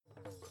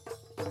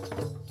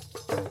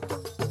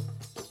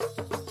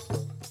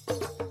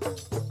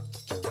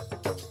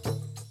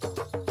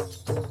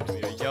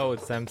Yo,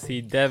 it's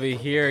MC Devi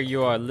here.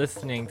 You are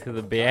listening to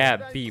the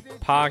Bayat Beat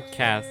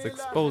podcast,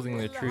 exposing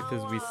the truth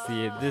as we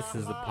see it. This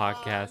is the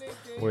podcast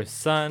where a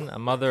son, a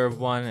mother of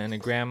one, and a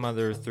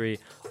grandmother of three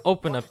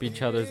open up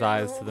each other's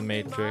eyes to the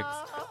Matrix,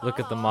 look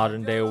at the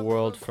modern day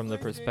world from the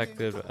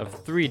perspective of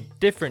three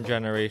different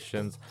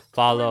generations,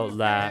 follow,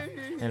 laugh,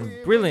 and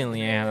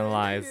brilliantly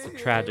analyze the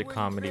tragic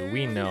comedy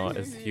we know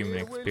as the human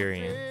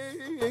experience.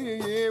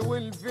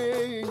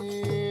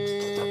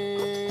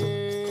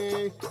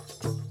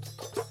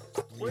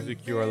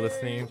 Music you are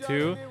listening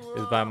to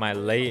is by my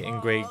late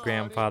and great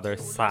grandfather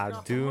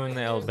Saadun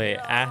El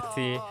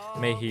Bayati.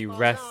 May he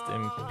rest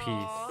in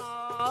peace.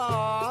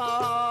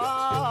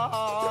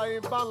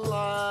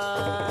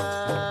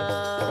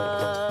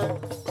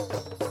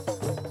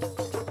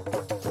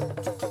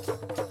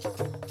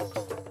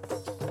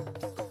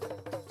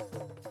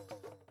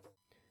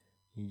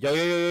 Yo,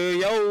 yo, yo, yo,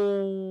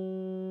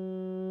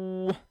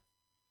 yo!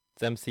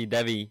 It's MC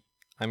Devi.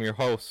 I'm your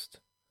host,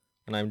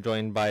 and I'm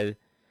joined by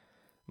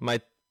my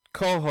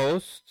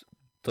co-host,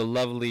 the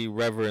lovely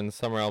Reverend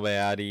Summer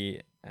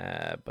Al-Bayati,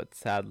 but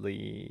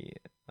sadly,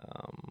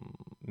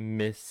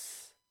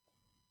 Miss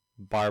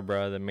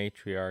Barbara, the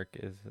matriarch,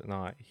 is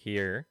not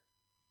here.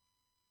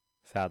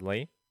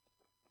 Sadly.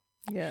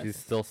 Yes. She's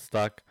still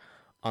stuck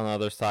on the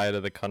other side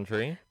of the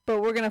country.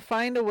 But we're going to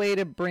find a way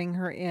to bring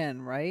her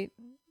in, right?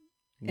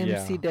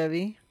 MC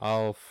Devi.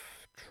 I'll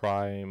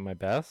try my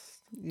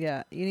best.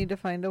 Yeah, you need to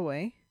find a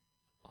way.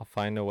 I'll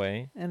find a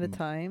way. And a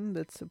time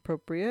that's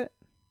appropriate.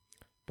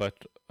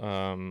 But,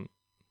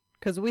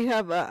 because we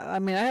have,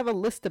 I have a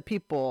list of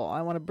people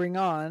I want to bring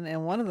on,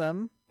 and one of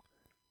them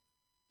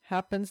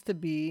happens to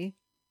be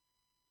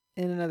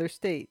in another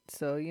state.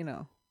 So, you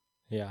know.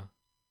 Yeah.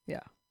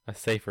 Yeah. A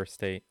safer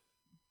state.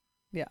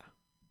 Yeah.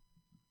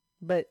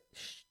 But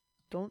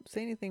don't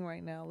say anything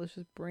right now. Let's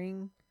just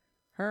bring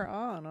her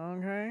on,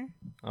 okay?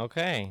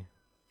 Okay.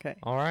 Okay.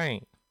 All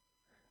right.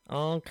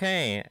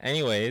 Okay.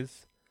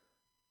 Anyways,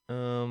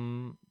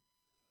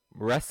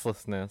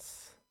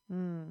 restlessness.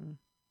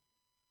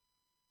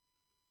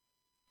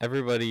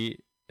 Everybody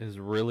is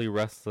really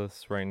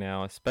restless right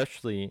now,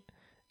 especially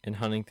in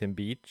Huntington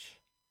Beach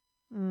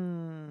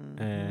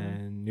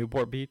and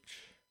Newport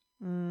Beach.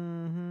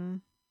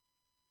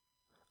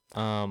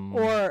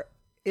 Or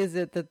is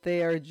it that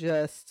they are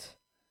just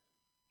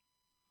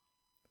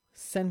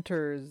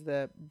centers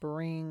that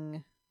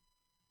bring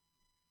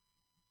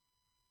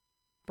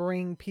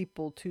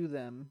people to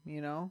them,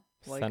 you know?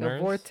 Like Centers?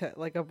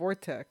 a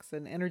vortex,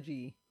 an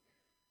energy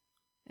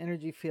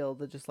field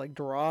that just like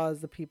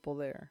draws the people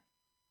there.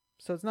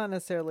 So it's not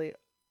necessarily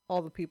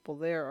all the people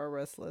there are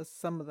restless.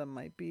 Some of them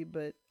might be,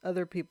 but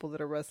other people that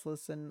are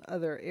restless in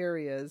other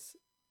areas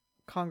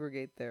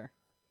congregate there.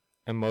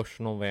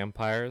 Emotional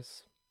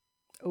vampires.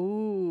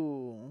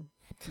 Ooh,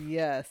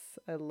 yes.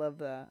 I love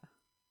that.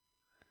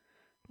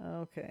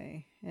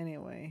 Okay.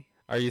 Anyway.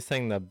 Are you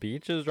saying the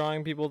beach is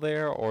drawing people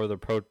there, or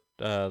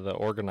the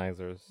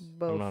organizers?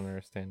 Both. I'm not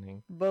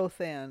understanding.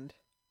 Both and.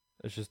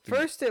 It's just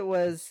First it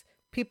was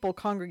people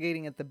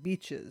congregating at the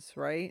beaches,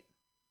 right?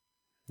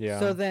 Yeah.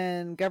 So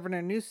then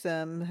Governor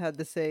Newsom had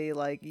to say,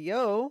 like,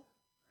 yo,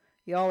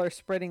 y'all are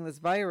spreading this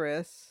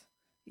virus,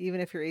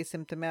 even if you're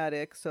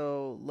asymptomatic,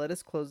 so let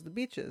us close the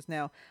beaches.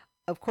 Now,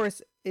 of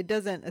course, it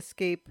doesn't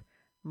escape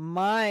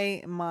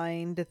my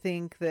mind to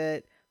think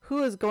that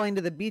who is going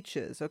to the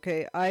beaches,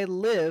 okay? I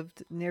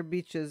lived near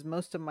beaches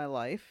most of my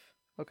life,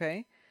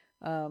 okay?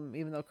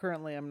 Even though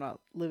currently I'm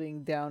not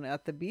living down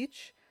at the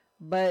beach,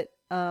 but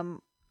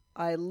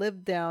I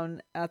lived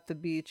down at the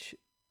beach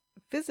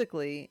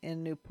physically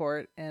in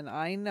Newport, and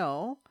I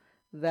know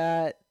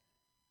that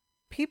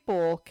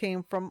people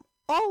came from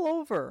all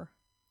over,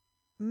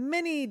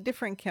 many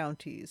different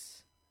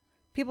counties.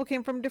 People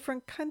came from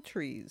different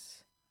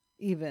countries,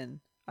 even.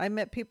 I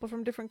met people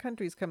from different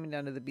countries coming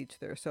down to the beach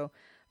there. So,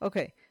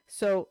 okay.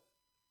 So,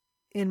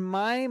 in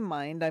my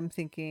mind, I'm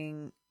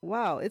thinking,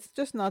 wow, it's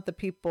just not the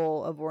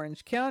people of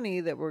Orange County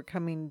that were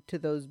coming to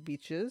those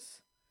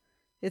beaches.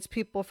 It's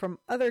people from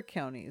other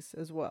counties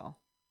as well.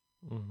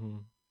 Mm-hmm.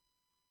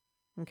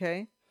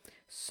 Okay.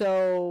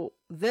 So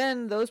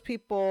then those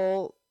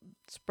people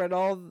spread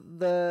all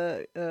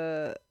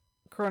the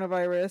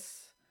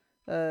coronavirus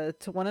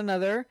to one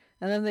another,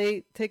 and then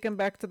they take them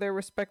back to their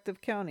respective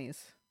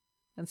counties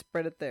and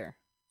spread it there.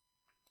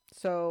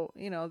 So,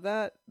 you know,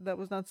 that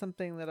was not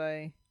something that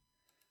I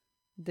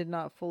did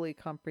not fully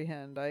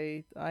comprehend.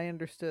 I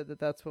understood that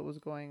that's what was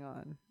going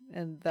on,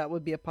 and that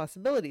would be a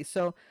possibility.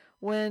 So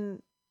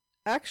when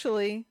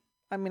actually,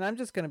 I'm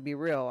just going to be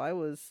real. I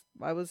was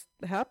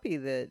happy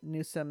that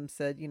Newsom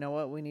said, you know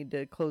what, we need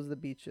to close the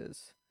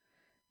beaches.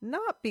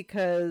 Not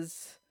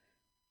because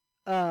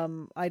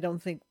I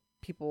don't think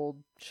people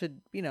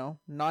should, you know,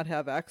 not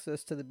have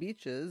access to the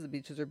beaches. The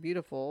beaches are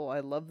beautiful. I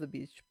love the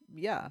beach.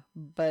 Yeah.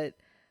 But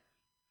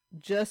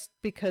just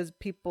because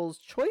people's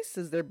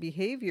choices, their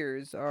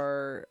behaviors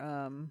are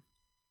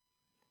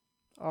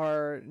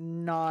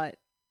not,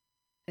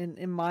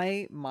 in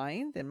my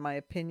mind, in my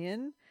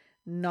opinion,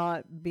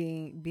 not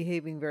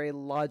behaving very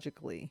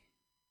logically,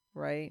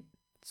 right?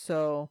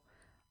 So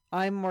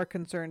I'm more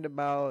concerned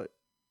about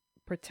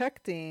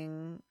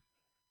protecting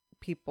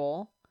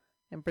people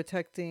and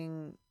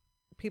protecting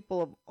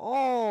people of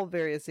all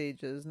various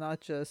ages,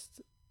 not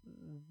just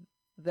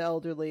the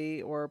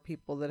elderly or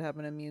people that have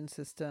an immune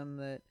system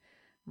that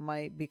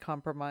might be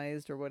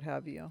compromised or what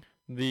have you.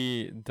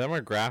 The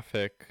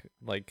demographic,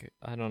 like,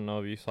 I don't know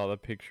if you saw the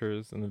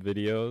pictures and the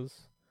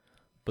videos,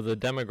 but the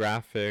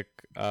demographic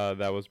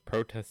that was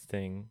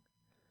protesting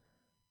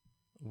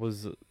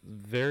was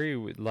very,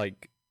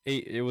 like,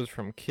 it was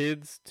from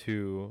kids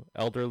to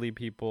elderly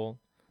people.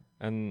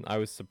 And I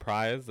was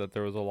surprised that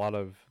there was a lot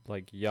of,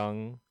 like,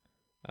 young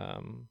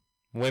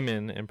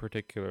women in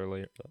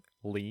particularly,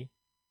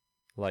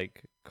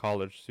 like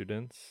college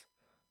students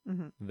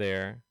Mm-hmm.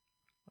 there.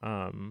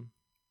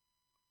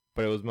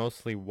 But it was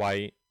mostly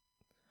white,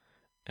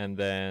 and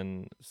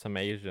then some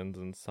Asians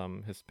and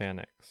some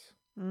Hispanics.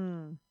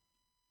 Mm.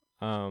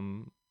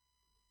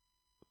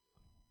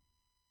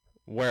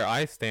 Where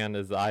I stand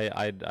is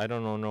I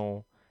don't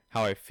know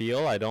how I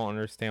feel. I don't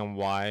understand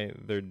why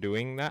they're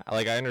doing that.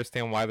 Like, I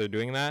understand why they're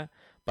doing that,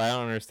 but I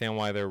don't understand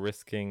why they're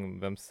risking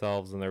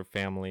themselves and their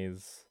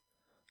families.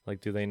 Like,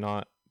 do they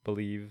not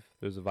believe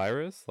there's a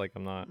virus? Like,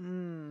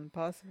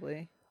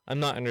 Possibly. I'm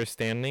not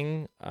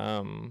understanding.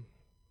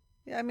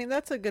 Yeah, I mean,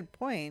 that's a good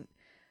point.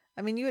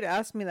 I mean, you had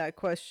asked me that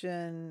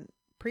question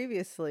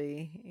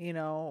previously,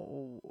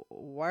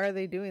 why are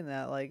they doing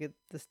that? Like,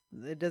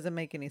 it doesn't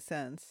make any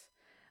sense.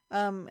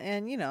 And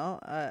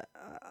the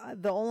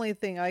only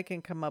thing I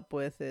can come up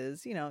with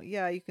is,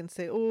 yeah, you can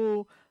say,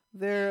 oh,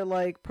 they're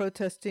like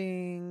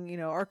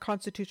protesting, our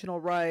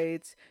constitutional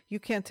rights. You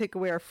can't take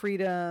away our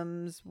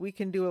freedoms. We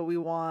can do what we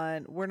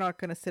want. We're not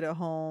going to sit at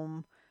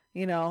home,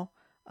 you know.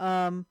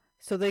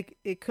 So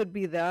it could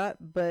be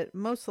that, but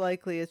most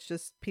likely it's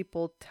just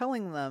people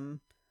telling them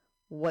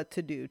what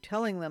to do,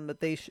 telling them that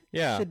they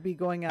should be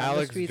going out in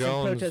the streets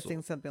and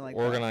protesting something like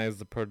that. Organized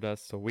the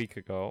protests a week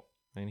ago,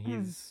 and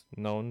he's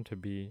known to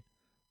be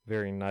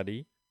very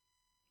nutty.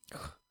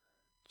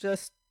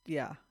 Just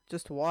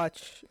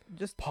watch.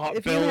 Just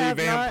Potbelly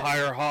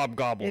vampire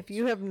hobgoblins. If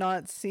you have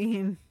not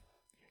seen,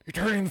 you're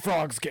turning the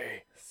frogs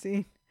gay.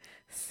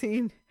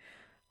 Seen.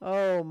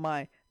 Oh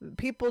my!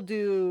 People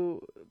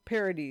do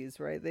parodies,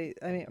 right? They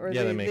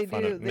make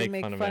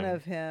fun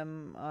of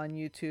him on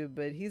YouTube,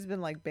 but he's been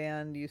like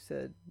banned. You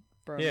said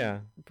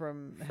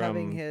from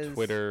having his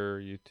Twitter,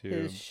 YouTube,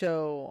 his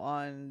show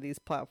on these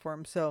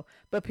platforms. So,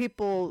 but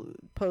people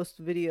post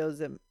videos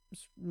that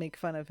make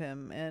fun of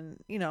him,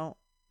 and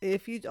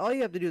if all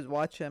you have to do is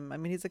watch him. I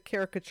mean, he's a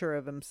caricature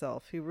of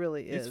himself. He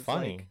really is. He's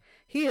funny. Like,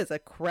 he is a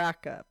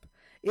crack up.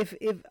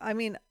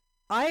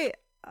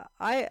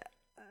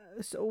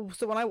 So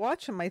when I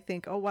watch him, I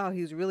think, oh wow,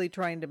 he's really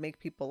trying to make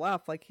people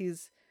laugh. Like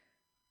he's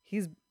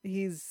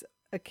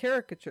a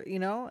caricature,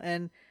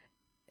 and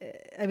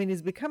I mean,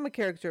 he's become a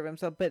caricature of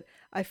himself. But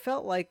I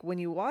felt like when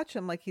you watch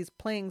him, like he's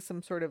playing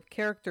some sort of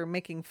character,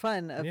 making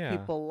fun of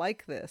people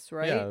like this,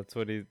 right? Yeah,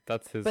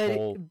 that's his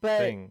whole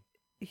thing.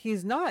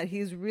 He's not.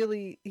 He's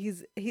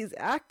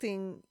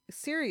acting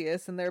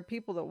serious, and there are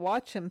people that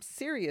watch him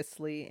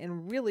seriously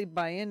and really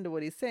buy into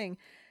what he's saying.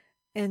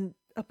 And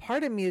a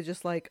part of me is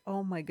just like,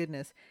 oh my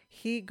goodness,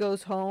 he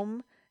goes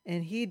home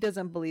and he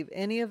doesn't believe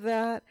any of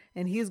that,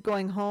 and he's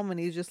going home and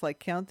he's just like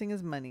counting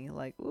his money,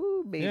 like,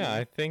 ooh, baby.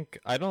 Yeah,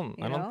 I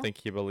don't think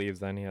he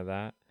believes any of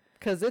that,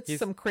 because it's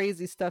some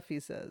crazy stuff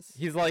he says.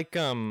 He's like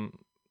the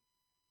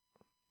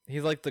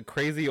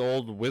crazy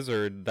old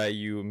wizard that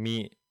you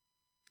meet,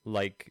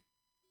 like,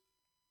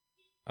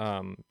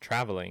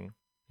 traveling.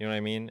 You know what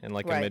I mean? In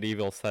like a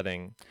medieval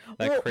setting.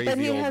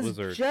 Crazy old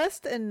wizard.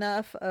 Just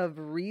enough of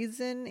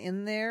reason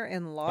in there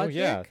and logic. Oh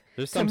yeah.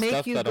 There's some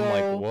stuff that I'm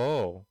like,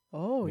 whoa.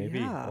 Oh maybe,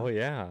 yeah. Oh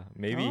yeah.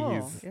 Maybe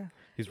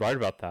he's right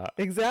about that.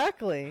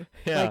 Exactly.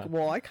 Yeah. Like,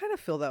 well, I kind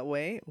of feel that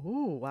way.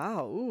 Ooh,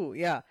 wow. Ooh,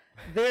 yeah.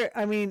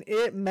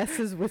 It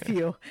messes with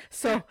you.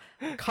 So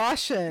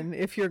caution,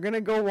 if you're gonna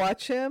go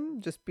watch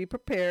him, just be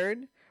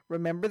prepared.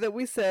 Remember that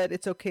we said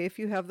it's okay if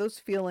you have those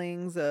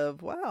feelings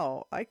of,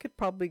 wow, I could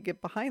probably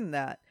get behind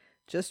that.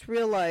 Just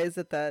realize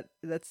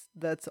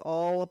that's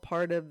all a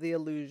part of the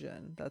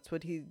illusion.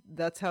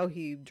 That's how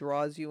he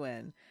draws you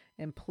in.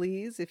 And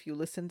please, if you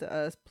listen to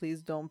us,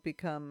 please don't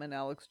become an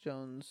Alex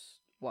Jones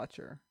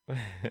watcher.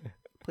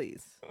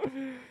 Please.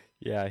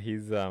 Yeah,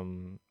 he's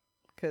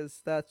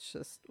because that's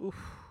just oof.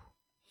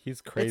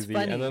 He's crazy.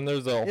 And then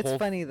there's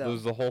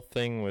there's a whole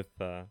thing with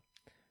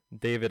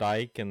David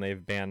Icke, and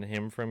they've banned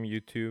him from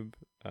YouTube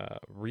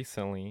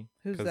recently.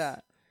 Who's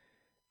that?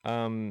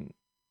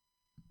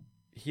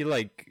 He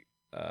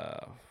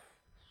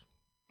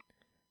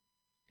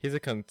he's a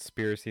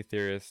conspiracy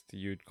theorist.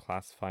 You'd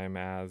classify him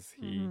as.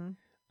 He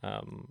I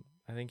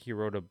think he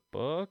wrote a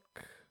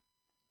book.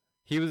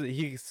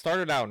 He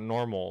started out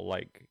normal,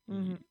 like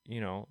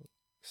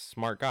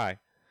smart guy,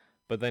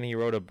 but then he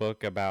wrote a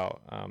book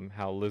about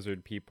how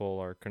lizard people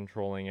are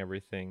controlling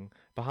everything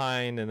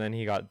behind, and then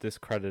he got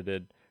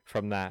discredited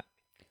from that.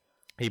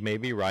 He may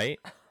be right.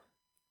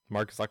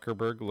 Mark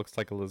Zuckerberg looks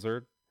like a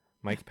lizard,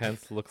 Mike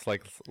Pence looks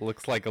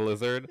like a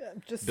lizard. Yeah,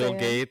 just Bill saying.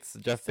 Gates,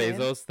 Jeff Saying.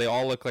 Bezos, they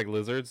all look like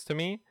lizards to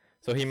me.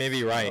 So he may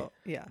be right.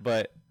 Yeah.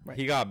 But Right.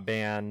 he got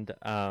banned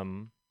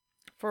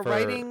For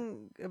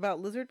writing about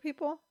lizard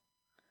people?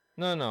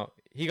 No.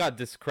 He got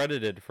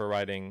discredited for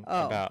writing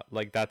about,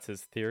 like, that's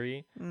his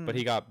theory. But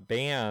he got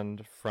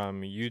banned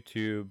from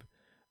YouTube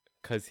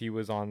because he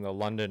was on the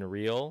London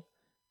Reel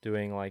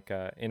doing, like,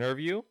 a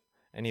interview.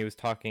 And he was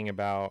talking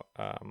about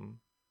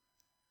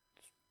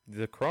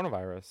the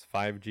coronavirus,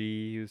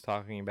 5G. He was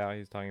talking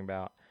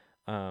about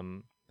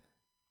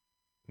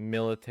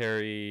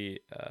military,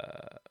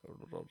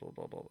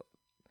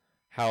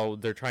 how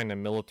they're trying to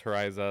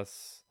militarize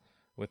us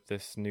with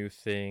this new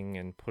thing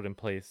and put in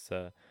place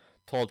a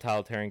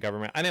totalitarian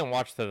government. I didn't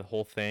watch the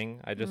whole thing.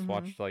 I just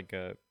watched like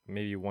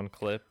maybe one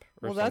clip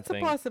or something. Well, that's a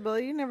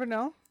possibility. You never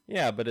know.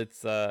 Yeah, but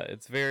it's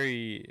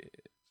very.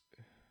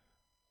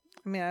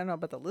 I mean, I don't know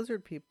about the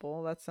lizard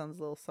people. That sounds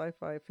a little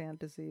sci-fi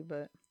fantasy,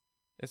 but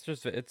it's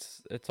just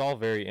it's all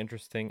very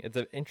interesting. It's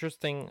an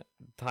interesting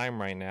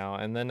time right now,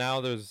 and then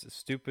now there's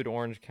stupid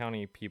Orange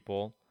County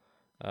people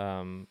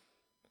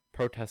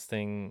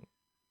protesting.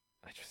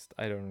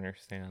 I don't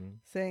understand.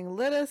 Saying,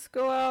 let us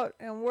go out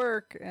and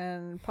work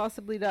and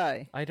possibly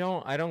die. I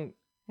don't and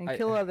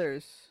kill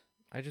others.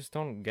 I just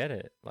don't get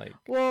it. Like,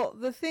 well,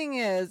 the thing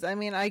is, I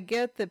mean, I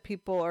get that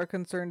people are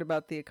concerned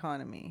about the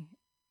economy.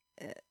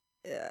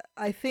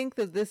 I think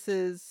that this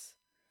is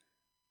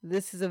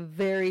a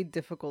very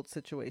difficult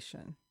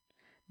situation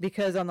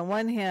because on the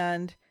one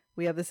hand,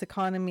 we have this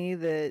economy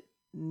that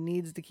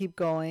needs to keep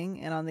going,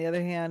 and on the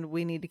other hand,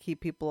 we need to keep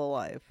people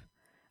alive.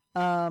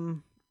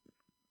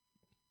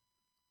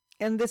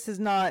 And this is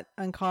not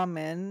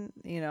uncommon,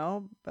 you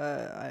know.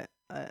 I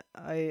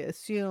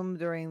assume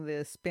during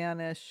the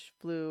Spanish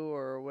flu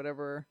or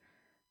whatever,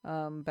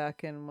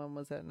 back in, when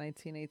was that,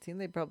 1918,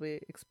 they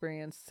probably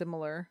experienced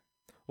similar.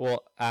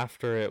 Well,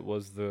 after it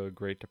was the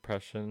Great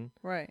Depression.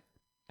 Right.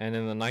 And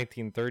in the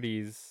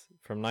 1930s,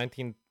 from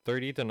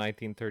 1930 to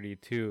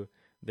 1932,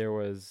 there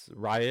was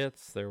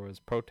riots, there was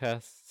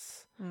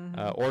protests,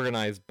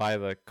 organized by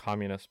the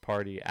Communist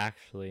Party,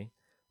 actually,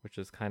 which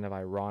is kind of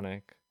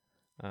ironic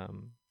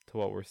to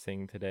what we're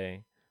seeing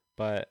today.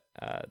 But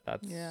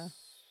that's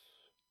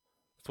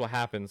what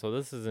happened. So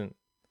this isn't,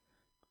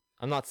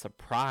 I'm not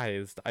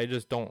surprised. I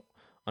just don't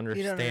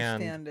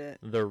understand it.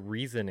 the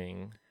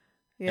reasoning.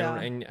 Yeah.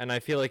 And I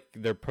feel like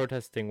they're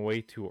protesting way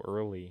too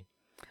early.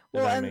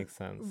 Well, that makes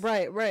sense.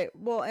 Right.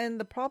 Well, and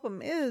the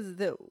problem is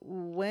that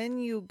when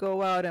you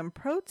go out and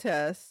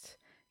protest,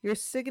 you're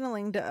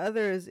signaling to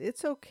others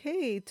it's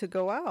okay to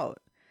go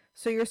out.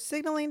 So you're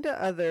signaling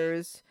to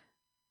others,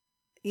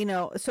 you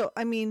know, so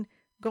I mean,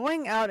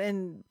 going out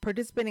and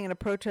participating in a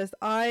protest,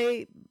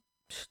 I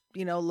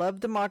love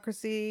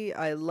democracy.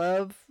 I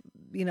love,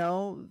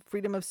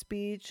 freedom of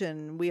speech,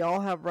 and we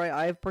all have right.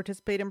 I've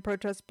participated in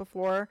protests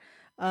before.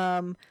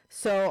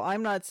 So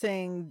I'm not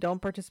saying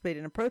don't participate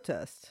in a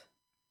protest,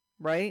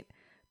 right?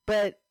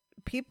 But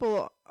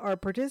people are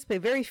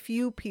participating. Very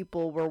few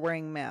people were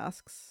wearing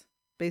masks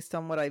based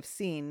on what I've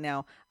seen.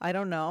 Now, I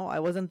don't know. I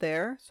wasn't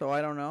there, so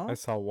I don't know. I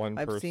saw one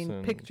person I've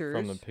seen pictures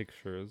from the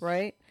pictures.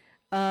 Right?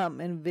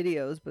 And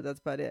videos, but that's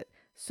about it.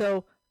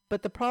 So,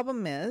 but the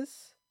problem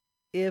is,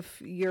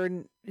 if you're,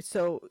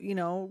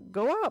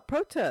 go out,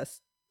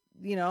 protest,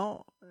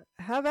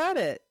 have at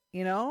it,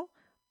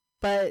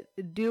 but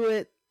do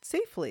it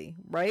safely,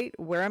 right?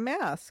 Wear a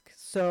mask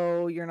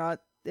so you're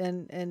not,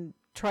 and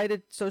try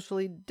to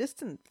socially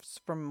distance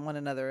from one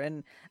another.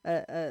 And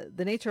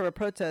the nature of a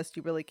protest,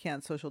 you really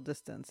can't social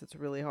distance. It's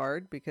really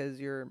hard because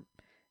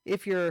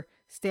if you're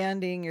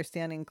standing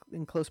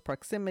in close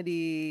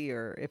proximity,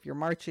 or if you're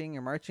marching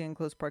in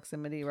close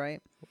proximity,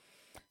 right?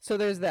 So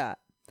there's that.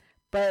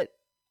 But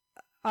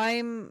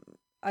I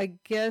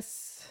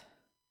guess,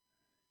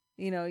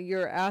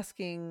 you're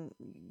asking,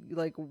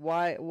 like,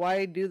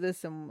 why do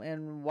this,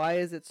 and why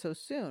is it so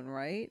soon,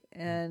 right?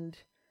 And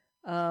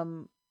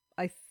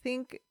I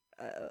think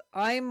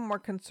I'm more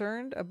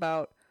concerned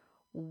about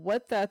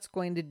what that's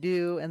going to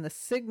do and the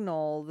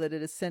signal that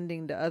it is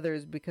sending to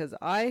others, because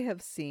I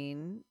have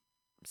seen,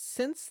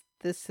 since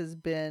this has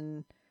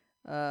been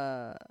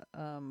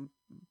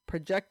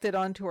projected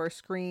onto our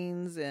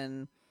screens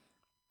and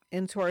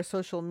into our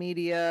social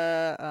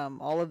media,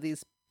 all of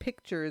these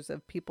pictures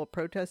of people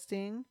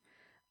protesting,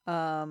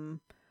 I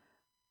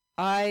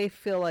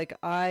feel like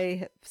I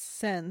have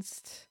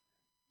sensed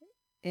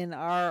in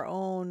our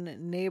own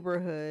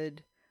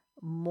neighborhood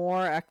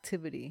more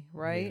activity,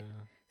 right?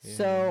 Yeah.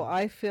 So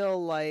I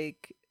feel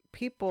like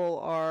people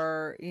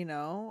are,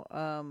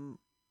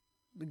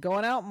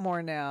 going out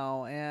more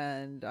now,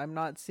 and I'm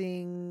not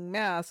seeing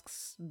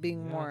masks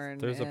being worn.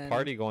 There's a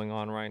party going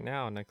on right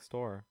now next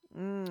door.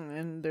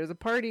 And there's a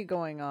party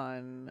going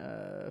on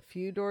a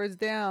few doors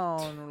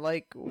down.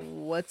 Like,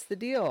 what's the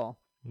deal?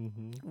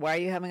 Mm-hmm. Why are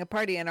you having a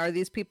party? And are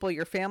these people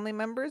your family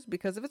members?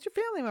 Because if it's your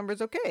family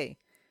members, okay.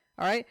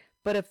 All right.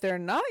 But if they're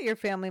not your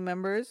family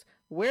members,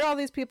 where all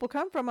these people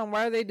come from, and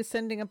why are they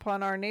descending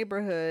upon our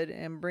neighborhood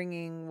and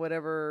bringing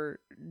whatever,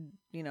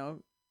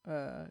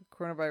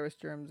 coronavirus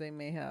germs they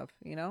may have,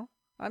 you know?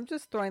 I'm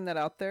just throwing that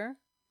out there.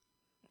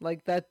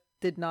 Like, that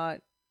did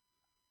not,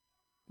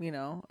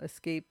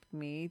 escape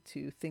me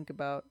to think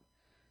about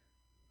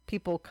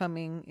people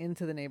coming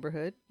into the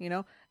neighborhood,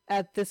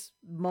 at this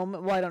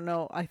moment. Well, I don't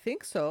know. I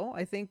think so.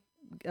 I think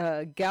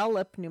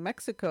Gallup, New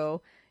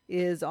Mexico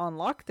is on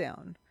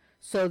lockdown.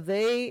 So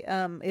they,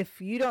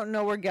 if you don't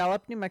know where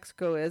Gallup, New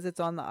Mexico is,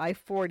 it's on the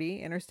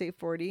I-40, Interstate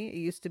 40. It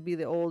used to be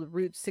the old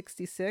Route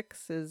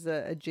 66, is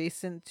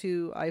adjacent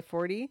to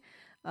I-40.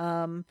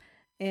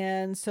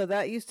 And so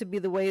that used to be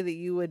the way that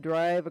you would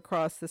drive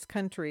across this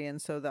country. And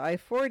so the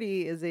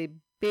I-40 is a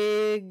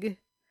big,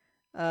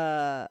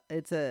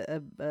 it's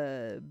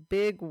a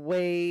big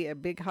way, a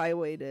big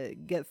highway to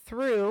get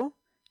through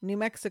New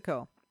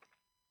Mexico.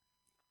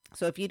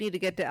 So if you need to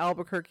get to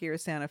Albuquerque or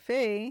Santa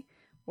Fe,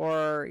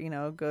 or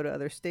go to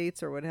other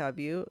states or what have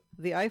you,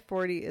 the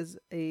I-40 is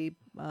a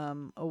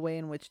way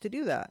in which to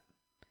do that.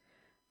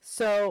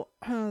 So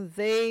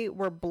they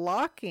were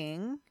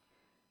blocking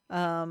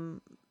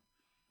from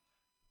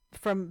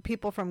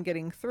people from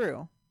getting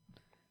through.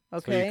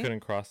 Okay, so you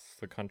couldn't cross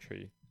the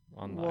country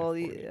on the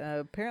I-40.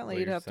 Apparently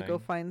you'd have to go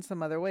find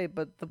some other way.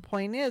 But the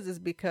point is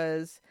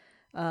because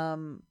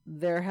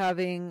they're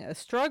having a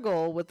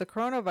struggle with the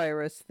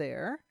coronavirus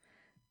there.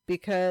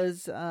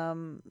 Because,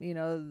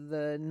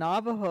 the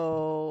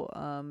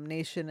Navajo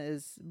nation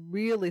is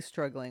really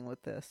struggling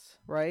with this,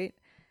 right?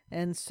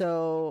 And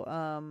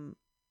so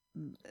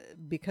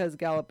because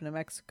Gallup, New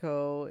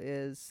Mexico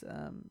is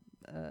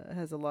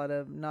has a lot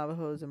of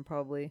Navajos and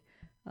probably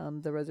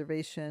the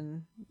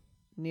reservation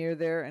near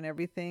there and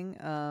everything,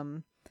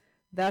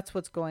 that's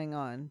what's going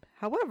on.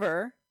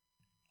 However,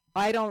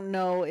 I don't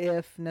know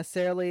if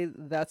necessarily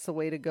that's the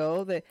way to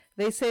go.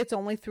 They say it's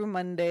only through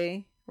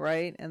Monday,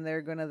 right? And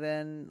they're going to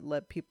then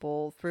let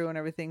people through and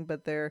everything,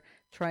 but they're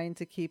trying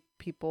to keep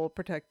people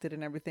protected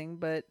and everything.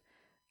 But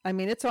I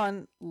mean, it's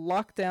on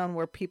lockdown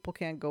where people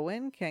can't go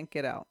in, can't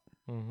get out,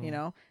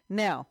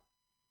 Now,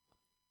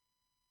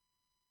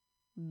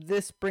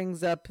 this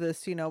brings up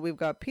this, we've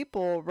got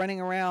people running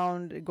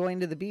around going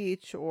to the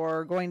beach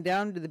or going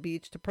down to the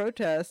beach to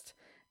protest.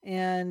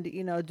 And,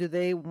 do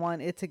they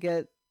want it to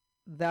get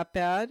that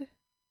bad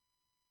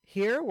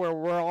here where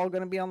we're all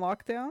going to be on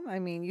lockdown? I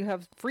mean, you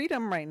have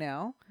freedom right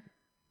now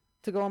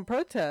to go and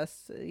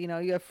protest. You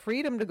have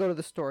freedom to go to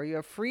the store. You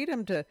have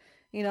freedom to,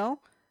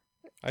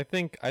 I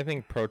think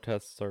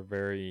protests are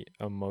very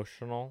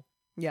emotional.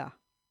 Yeah.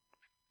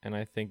 And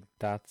I think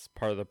that's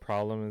part of the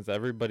problem is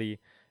everybody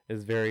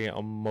is very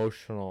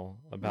emotional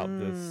about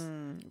this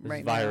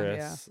right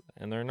virus, now,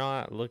 yeah. And they're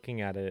not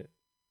looking at it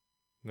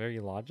very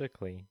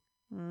logically.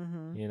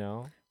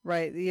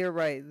 Right, you're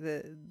right.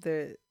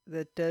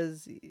 That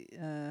does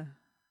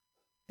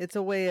it's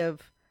a way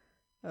of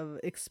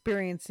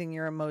experiencing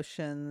your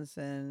emotions.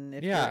 And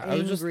if you're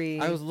angry,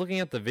 I was looking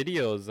at the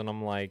videos and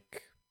I'm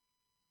like,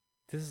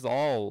 this is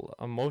all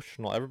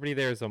emotional. Everybody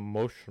there is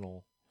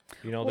emotional.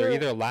 They're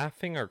either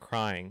laughing or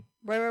crying.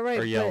 Right.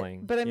 Or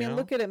yelling. But I mean,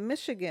 look at it.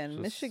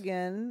 Michigan.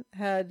 Michigan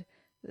had,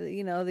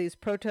 these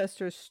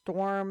protesters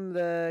storm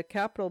the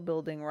Capitol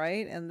building,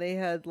 right? And they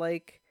had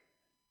like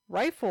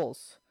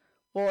rifles.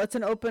 Well, it's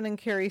an open and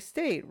carry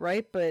state,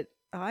 right? But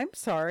I'm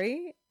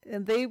sorry.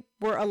 And they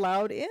were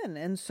allowed in.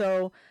 And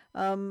so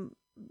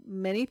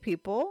many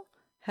people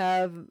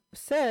have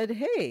said,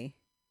 hey,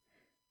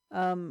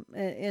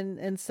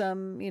 and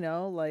some,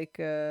 like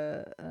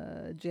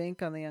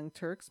Jank on the Young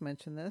Turks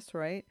mentioned this,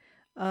 right?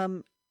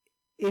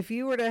 If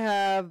you were to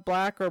have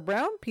black or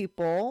brown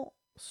people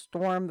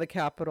storm the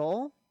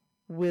Capitol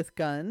with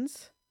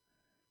guns,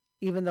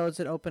 even though it's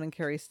an open and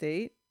carry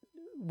state,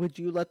 would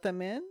you let them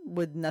in?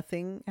 Would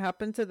nothing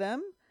happen to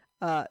them?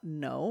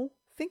 No.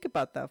 Think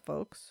about that,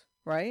 folks,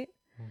 right?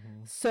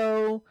 Mm-hmm.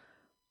 So,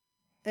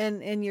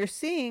 and you're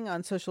seeing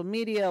on social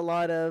media a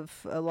lot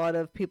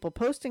of people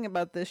posting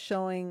about this,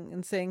 showing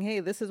and saying, hey,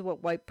 this is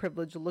what white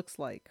privilege looks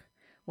like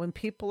when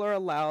people are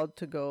allowed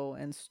to go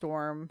and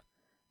storm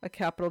a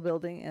Capitol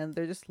building and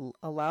they're just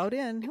allowed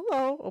in.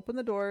 Hello, open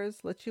the doors,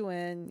 let you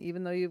in,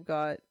 even though you've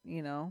got, I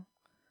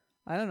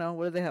don't know,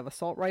 what do they have,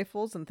 assault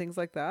rifles and things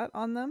like that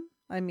on them?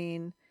 I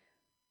mean,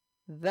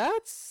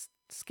 that's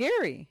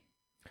scary.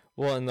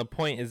 Well, and the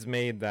point is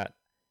made that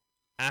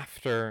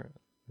after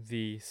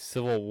the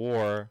Civil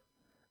War,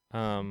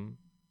 when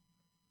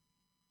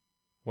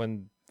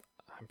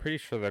I'm pretty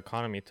sure the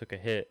economy took a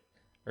hit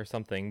or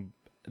something,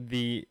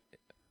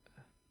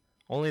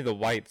 only the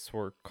whites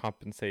were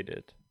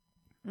compensated.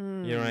 You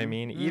know what I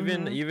mean?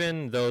 Mm-hmm.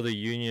 Even though the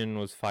Union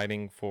was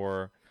fighting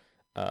for,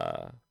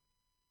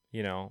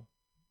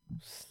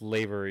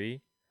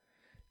 slavery,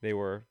 they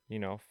were,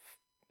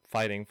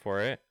 fighting for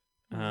it.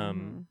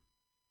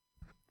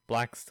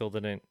 Blacks still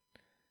didn't,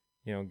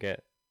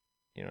 get,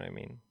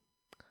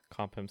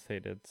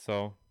 compensated.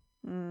 So,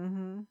 I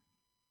don't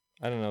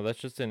know. That's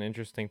just an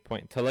interesting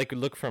point to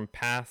look from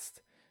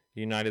past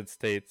United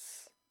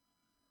States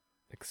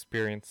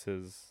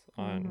experiences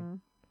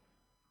on.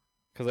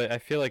 Because I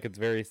feel like it's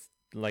very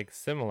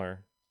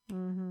similar.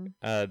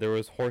 There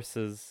was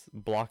horses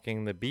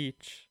blocking the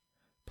beach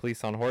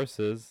police on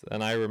horses,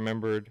 and I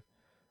remembered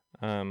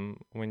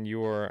when you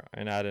were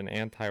at an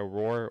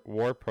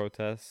anti-war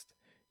protest,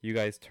 you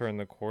guys turned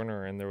the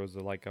corner and there was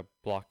like a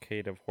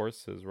blockade of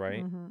horses,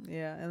 right?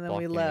 Yeah, and then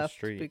we Blocking the left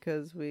street.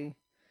 because we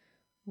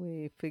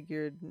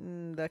figured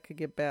that could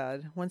get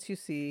bad. Once you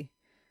see,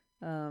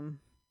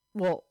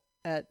 well,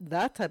 at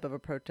that type of a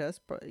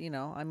protest, but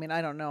I mean,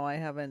 I don't know. I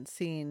haven't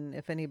seen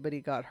if anybody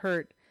got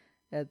hurt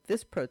at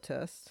this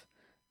protest.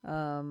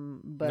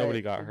 But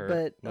nobody got hurt.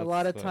 But That's a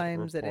lot of the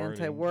times at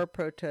reporting. anti-war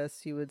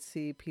protests, you would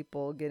see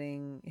people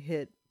getting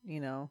hit,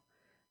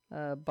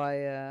 by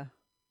a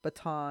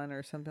baton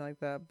or something like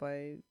that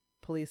by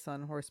police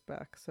on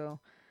horseback. So,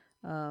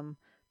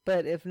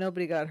 but if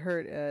nobody got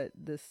hurt at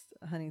this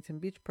Huntington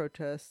Beach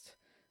protest,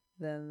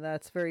 then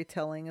that's very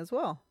telling as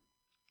well.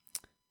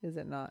 Is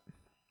it not?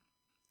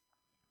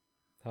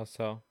 How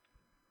so?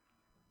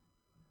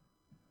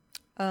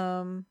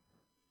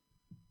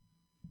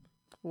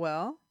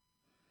 Well,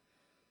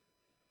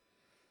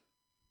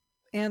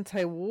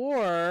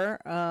 anti-war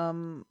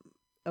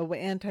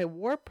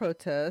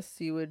protests,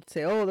 you would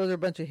say, oh, those are a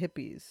bunch of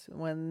hippies,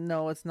 when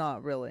no, it's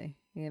not really.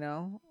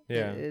 Yeah,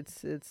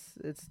 it's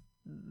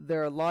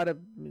there are a lot of,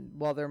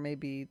 well, there may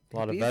be a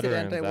lot of hippies at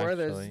veterans, anti-war.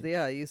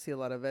 actually. You see a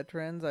lot of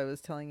veterans. I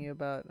was telling you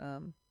about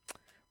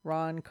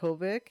Ron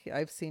Kovic.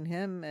 I've seen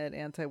him at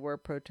anti-war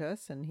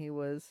protests, and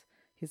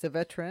he's a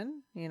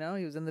veteran. He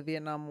was in the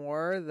Vietnam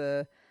War.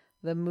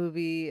 The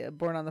movie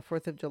Born on the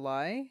 4th of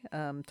July,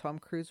 Tom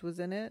Cruise was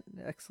in it.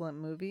 Excellent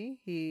movie.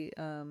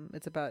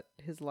 It's about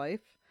his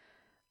life.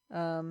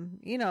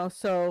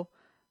 So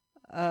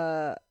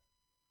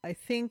I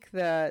think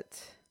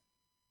that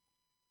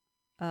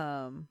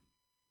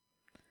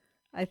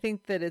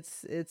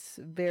it's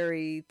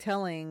very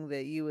telling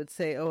that you would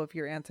say, oh, if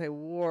you're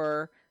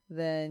anti-war,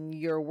 then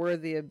you're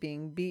worthy of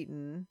being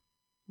beaten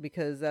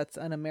because that's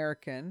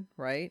un-American,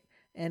 right?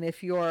 And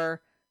if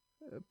you're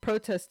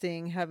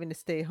protesting having to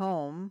stay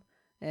home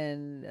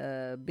and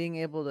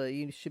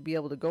you should be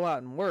able to go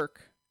out and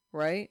work,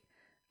 right?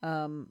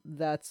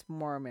 That's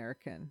more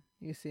American,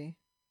 you see.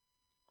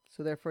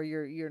 So therefore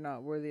you're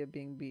not worthy of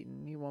being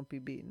beaten. You won't be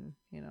beaten,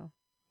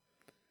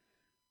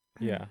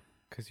 Yeah,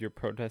 because you're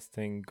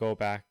protesting go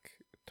back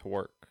to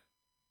work.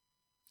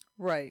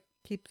 Right.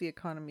 Keep the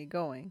economy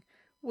going,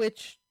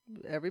 which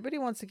everybody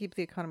wants to keep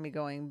the economy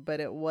going, but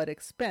at what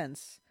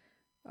expense?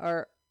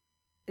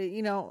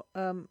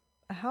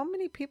 How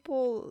many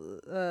people,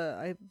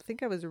 I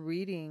think I was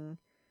reading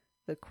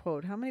the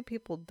quote, how many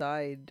people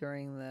died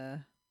during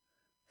the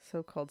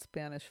so-called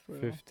Spanish flu?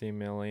 50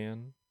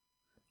 million.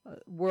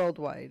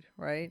 Worldwide,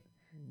 right?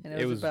 And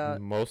it was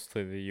about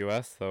mostly the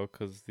U.S., though,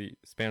 because the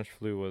Spanish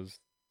flu was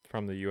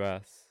from the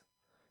U.S.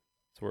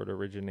 That's where it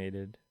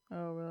originated.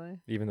 Oh, really?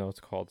 Even though it's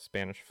called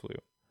Spanish flu.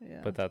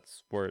 Yeah. But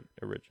that's where it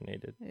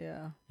originated.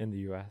 Yeah. In the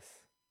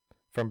U.S.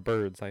 From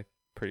birds, I'm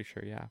pretty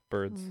sure, yeah.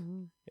 Birds.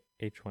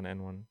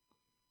 H1N1.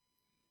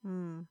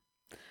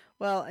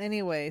 Well,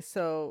 anyway,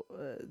 so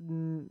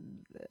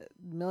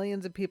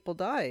millions of people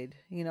died.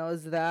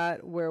 Is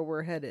that where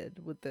we're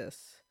headed with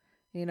this?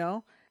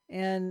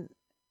 And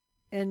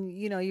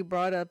you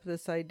brought up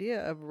this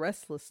idea of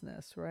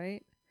restlessness,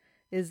 right?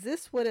 Is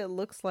this what it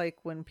looks like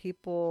when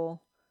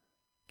people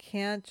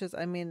can't just?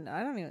 I mean,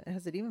 I don't even.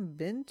 Has it even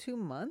been 2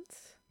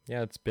 months?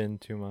 Yeah, it's been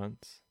 2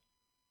 months.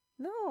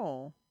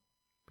 No.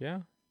 Yeah.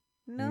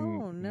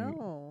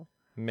 No.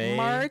 May.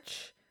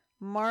 March.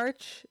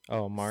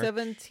 Oh, March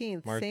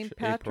 17th, St.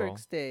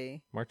 Patrick's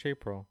Day. March,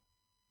 April.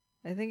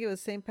 I think it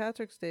was St.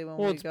 Patrick's Day when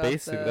we got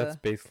that's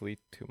basically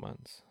 2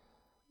 months.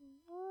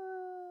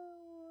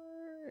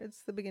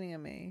 It's the beginning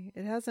of May.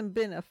 It hasn't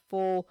been a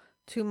full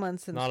 2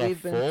 months since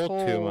we've been told.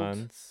 Not a full 2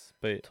 months,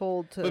 but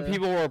but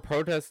people were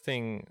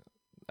protesting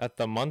at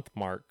the month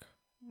mark.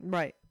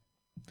 Right.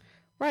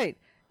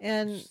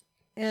 And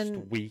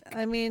weak.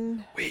 I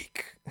mean,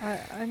 weak.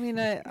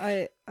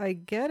 I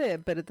get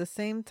it, but at the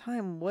same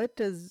time, what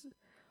does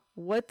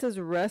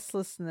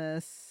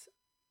restlessness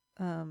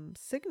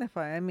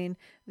signify? I mean,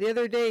 the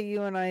other day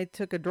you and I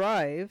took a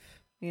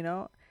drive.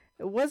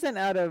 It wasn't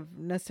out of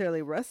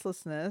necessarily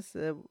restlessness,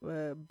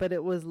 but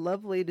it was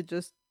lovely to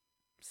just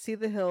see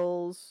the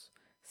hills,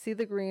 see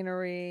the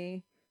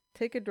greenery,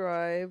 take a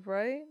drive.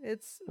 Right?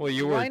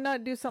 Why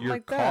not do something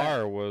like that? Your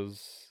car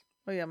was.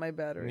 Oh yeah, my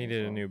battery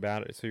needed a new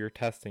battery, so you're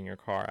testing your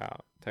car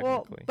out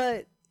technically. Well,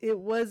 but it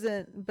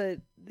wasn't.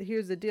 But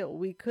here's the deal: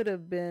 we could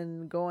have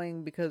been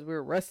going because we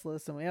were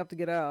restless and we have to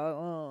get out.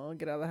 Oh,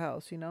 get out of the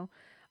house.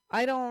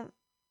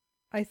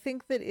 I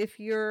think that if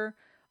you're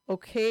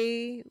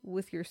okay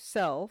with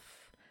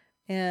yourself,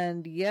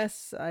 and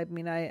yes, I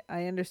mean, I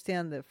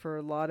understand that for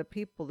a lot of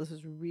people, this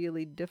is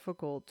really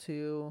difficult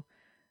to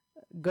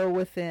go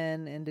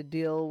within and to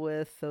deal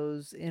with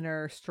those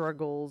inner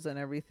struggles and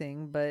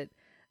everything, but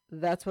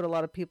that's what a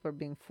lot of people are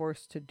being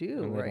forced to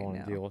do and right now. They don't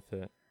want to deal with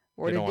it.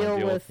 Or to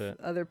deal with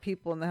other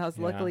people in the house.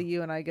 Yeah. Luckily,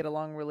 you and I get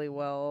along really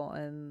well,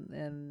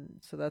 and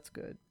so that's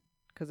good.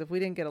 Because if we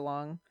didn't get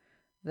along,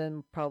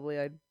 then probably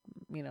I'd,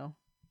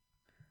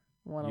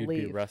 want to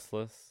leave. You'd be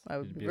restless. I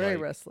would be very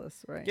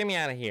restless, right? Get me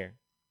out of here.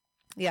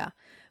 Yeah.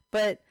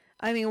 But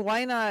I mean,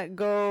 why not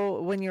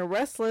go when you're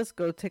restless?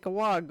 Go take a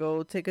walk.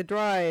 Go take a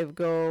drive.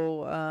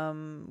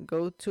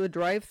 Go to a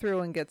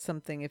drive-through and get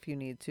something if you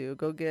need to.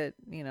 Go get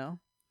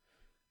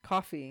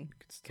coffee, You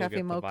could still cafe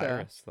get the mocha.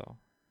 virus though.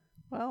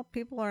 Well,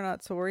 people are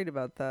not so worried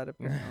about that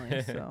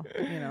apparently. So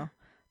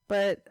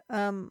but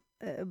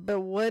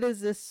what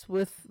is this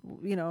with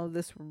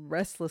this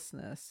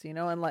restlessness?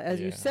 And like as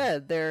you Yeah.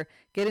 said, they're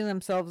getting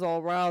themselves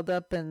all riled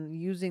up and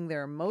using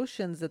their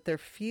emotions that they're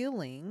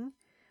feeling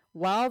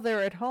while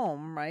they're at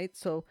home, right?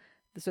 So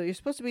you're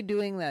supposed to be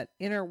doing that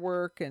inner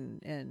work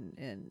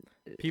and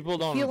People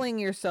don't healing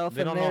yourself.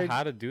 They and don't know they're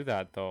how to do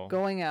that though.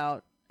 going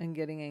out and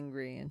getting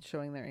angry and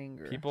showing their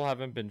anger. People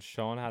haven't been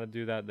shown how to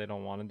do that. They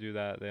don't want to do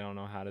that. They don't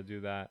know how to do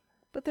that.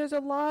 But there's a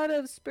lot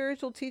of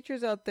spiritual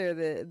teachers out there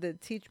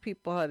that teach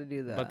people how to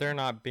do that. But they're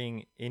not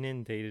being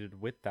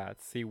inundated with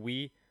that. See,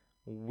 we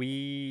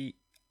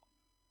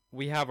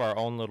have our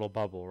own little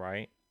bubble,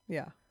 right?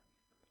 Yeah.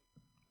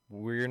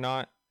 We're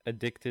not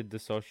addicted to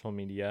social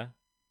media.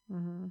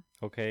 Mm-hmm.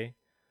 Okay?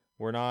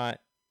 We're not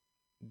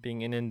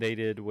being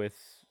inundated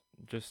with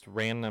just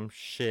random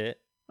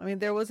shit. I mean,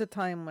 there was a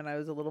time when I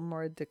was a little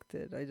more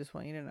addicted. I just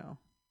want you to know.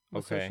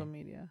 With social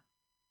media.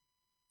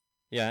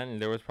 Yeah,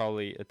 and there was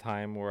probably a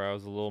time where I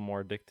was a little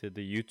more addicted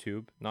to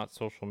YouTube, not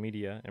social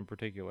media in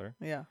particular.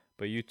 Yeah.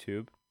 But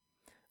YouTube.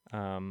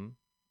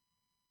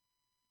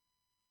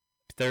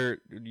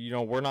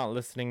 We're not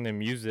listening to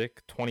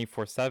music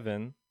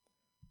 24/7,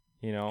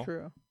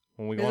 True.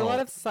 When we There's go a lot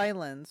of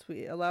silence.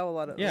 We allow a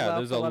lot of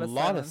there's a lot of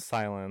silence.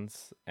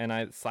 silence,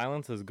 and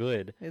silence is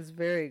good. It's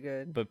very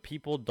good. But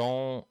people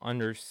don't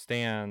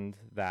understand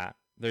that.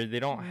 They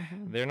don't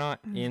Mm-hmm. they're not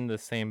in the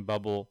same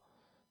bubble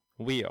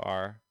we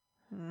are.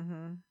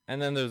 Mm-hmm.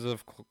 And then there's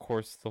of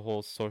course the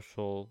whole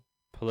social,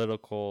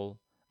 political,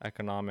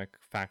 economic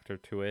factor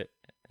to it,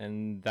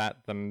 and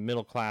that the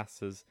middle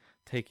class is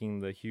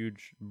taking the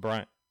huge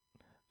brunt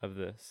of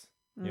this.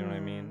 You know what I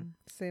mean?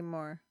 Say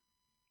more.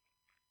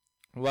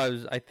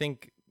 Well, I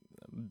think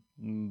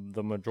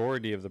the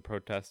majority of the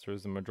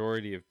protesters, the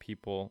majority of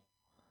people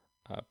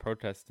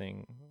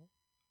protesting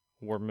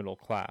were middle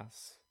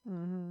class.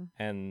 Mm-hmm.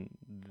 And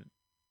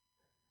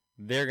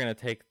they're going to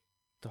take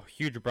the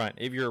huge brunt.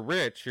 If you're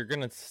rich, you're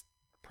going to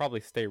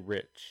probably stay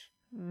rich.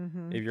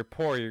 Mm-hmm. If you're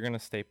poor, you're going to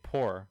stay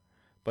poor.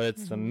 But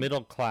it's the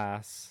middle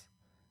class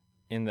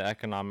in the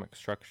economic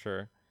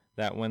structure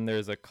that when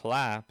there's a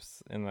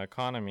collapse in the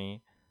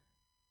economy,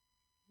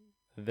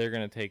 they're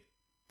going to take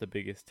the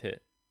biggest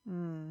hit.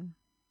 You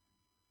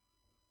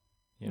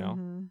know?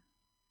 Mm-hmm.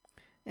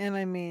 And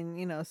I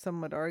mean,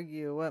 some would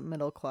argue what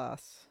middle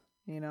class,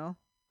 the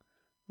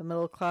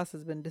middle class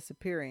has been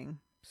disappearing.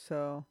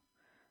 So,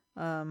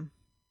 no,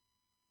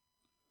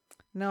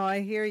 I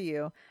hear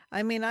you.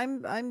 I mean,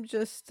 I'm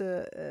just,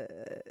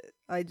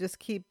 I just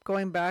keep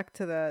going back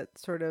to that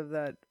sort of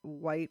that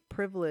white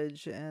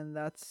privilege, and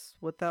that's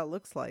what that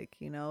looks like,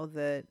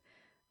 that,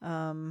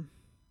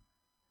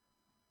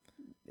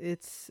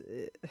 it's,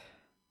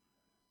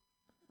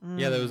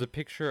 Yeah, there was a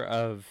picture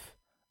of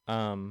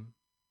a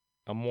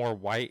more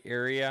white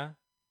area,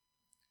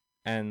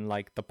 and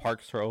like the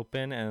parks are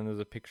open, and there's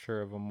a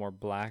picture of a more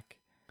black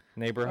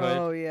neighborhood.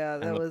 Oh yeah,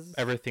 that was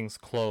everything's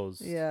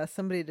closed. Yeah,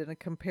 somebody did a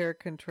compare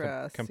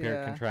contrast.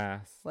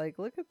 Contrast. Like,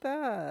 look at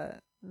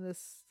that.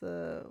 This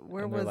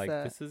where and was like,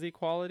 that? This is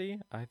equality.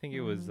 I think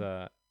it was.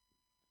 I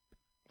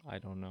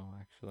don't know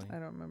actually. I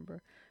don't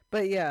remember,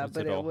 but yeah, Was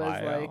but it it was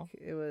Ohio? like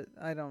it was.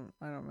 I don't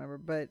remember,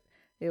 but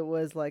it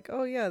was like,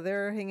 oh yeah,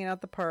 they're hanging out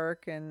the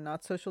park and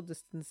not social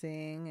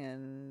distancing,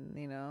 and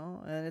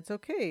and it's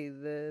okay.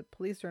 The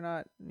police are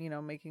not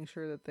making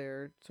sure that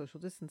they're social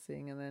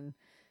distancing, and then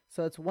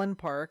so it's one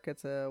park.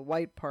 It's a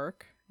white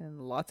park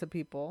and lots of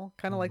people,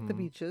 kind of like the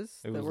beaches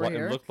It that was. were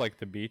here. It looked like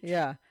the beach.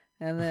 Yeah.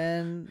 And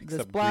then this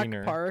Except black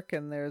greener. park,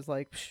 and there's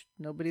like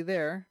nobody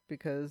there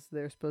because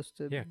they're supposed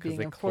to Yeah, 'cause being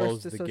they enforced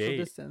closed to the social gate.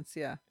 distance.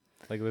 Yeah.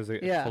 Like there's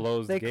a Yeah.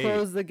 closed They gate.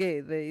 closed the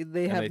gate. They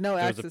and have no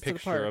there access was a to the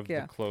picture park. of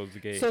Yeah. the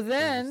closed gate. So It was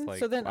then,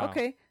 just like, wow.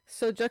 okay.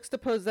 So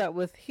juxtapose that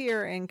with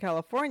here in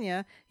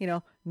California,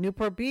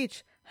 Newport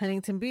Beach,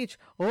 Huntington Beach.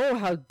 Oh,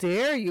 how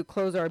dare you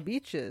close our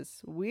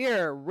beaches?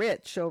 We're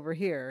rich over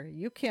here.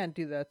 You can't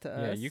do that to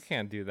us. Yeah, you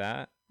can't do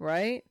that.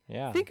 Right?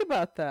 Yeah. Think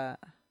about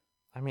that.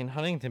 I mean,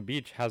 Huntington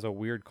Beach has a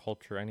weird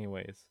culture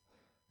anyways.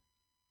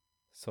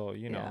 So,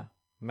 Yeah.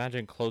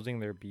 imagine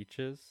closing their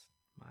beaches.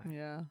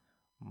 Yeah.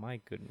 My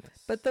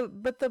goodness. But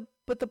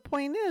the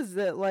point is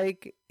that,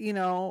 like,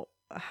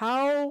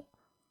 how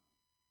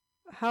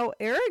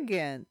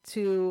arrogant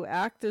to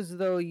act as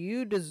though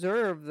you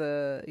deserve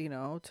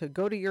to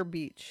go to your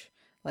beach.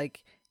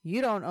 Like,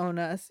 you don't own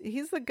us.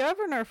 He's the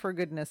governor, for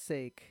goodness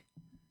sake.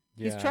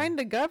 He's trying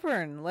to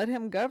govern. Let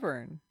him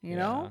govern,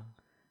 know?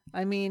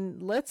 I mean,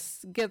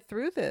 let's get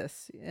through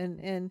this.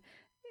 And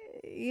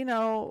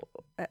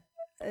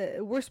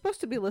we're supposed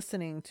to be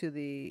listening to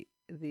the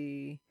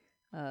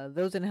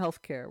those in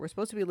healthcare. We're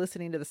supposed to be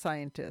listening to the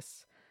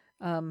scientists.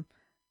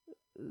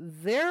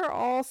 They're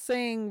all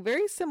saying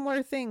very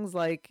similar things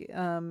like,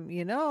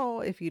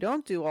 if you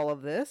don't do all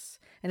of this,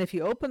 and if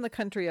you open the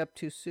country up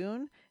too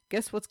soon,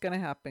 guess what's going to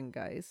happen,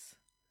 guys?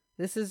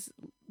 This is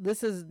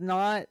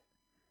not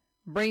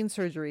brain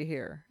surgery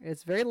here.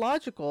 It's very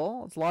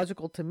logical. It's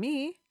logical to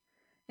me.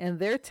 And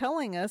they're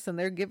telling us, and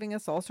they're giving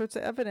us all sorts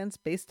of evidence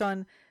based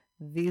on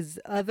these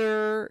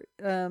other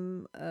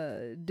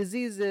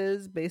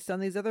diseases, based on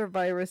these other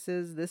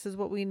viruses. This is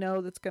what we know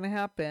that's going to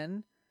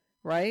happen,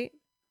 right?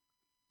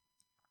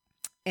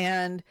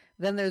 And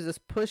then there's this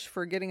push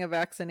for getting a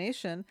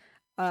vaccination.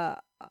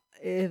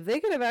 If they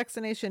get a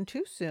vaccination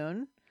too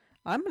soon,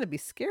 I'm going to be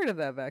scared of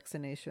that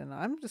vaccination.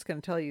 I'm just going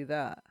to tell you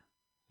that.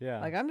 Yeah.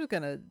 Like, I'm just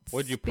going to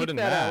speak that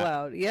out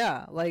loud.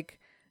 Yeah. Like,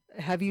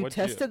 have you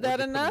tested that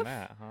enough?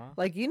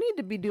 Like, you need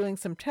to be doing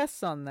some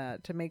tests on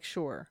that to make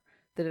sure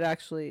that it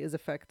actually is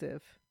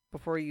effective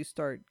before you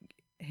start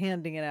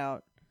handing it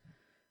out.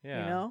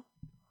 Yeah. You know?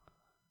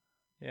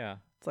 Yeah.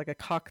 It's like a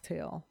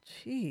cocktail.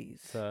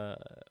 Jeez.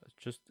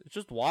 It's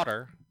just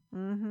water.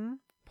 Mm-hmm.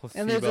 Placebo.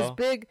 And there's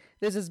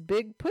this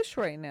big push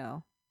right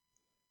now.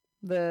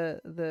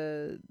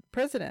 The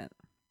president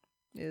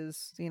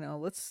is,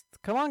 let's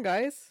come on,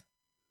 guys.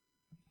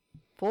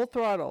 Full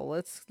throttle.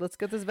 Let's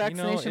get this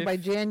vaccination by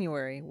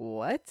January.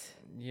 What?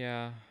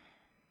 Yeah.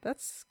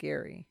 That's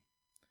scary.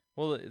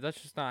 Well,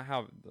 that's just not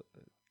how,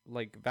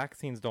 like,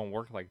 vaccines don't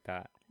work like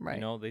that.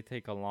 Right. They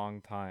take a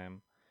long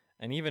time.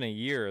 And even a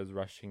year is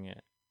rushing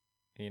it,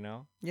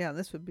 Yeah,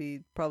 this would be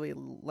probably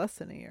less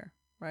than a year,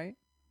 right?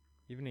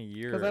 Even a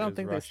year. Because I don't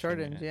think they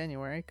started in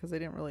January, because it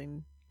didn't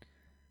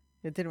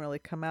really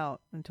come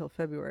out until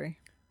February.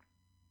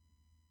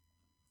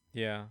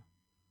 Yeah.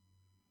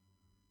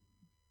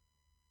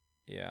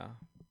 Yeah.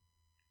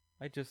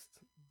 I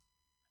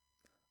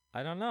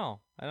don't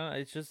know.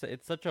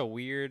 It's such a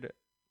weird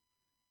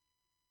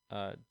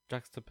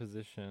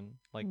juxtaposition.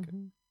 Like,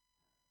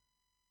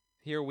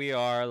 here we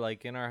are,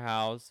 like, in our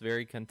house,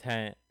 very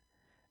content,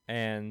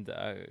 and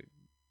a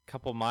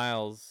couple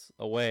miles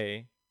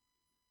away,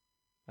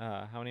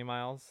 how many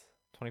miles?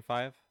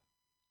 25?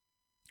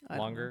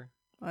 Longer?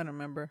 I don't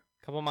remember.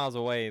 A couple miles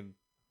away,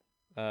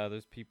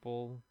 there's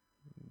people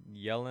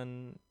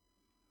yelling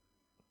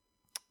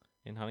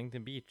in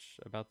Huntington Beach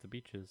about the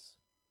beaches.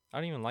 I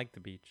don't even like the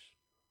beach.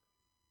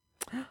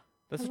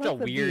 That's such a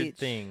weird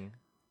thing.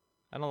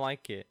 I don't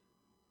like it.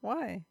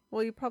 Why?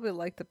 Well, you probably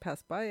like to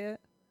pass by it.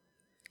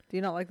 Do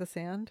you not like the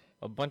sand?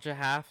 A bunch of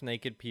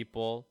half-naked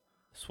people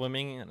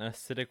swimming in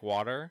acidic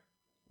water.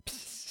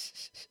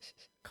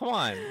 Come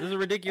on, this is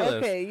ridiculous.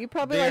 Okay, you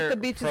probably like the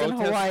beaches in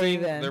Hawaii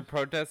then. They're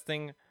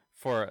protesting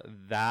for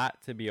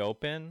that to be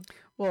open.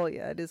 Well,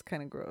 yeah, it is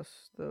kind of gross,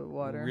 the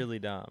water. Really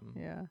dumb.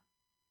 Yeah.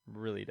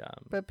 Really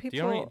dumb. But people... Do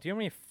you know how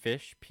many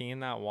fish pee in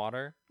that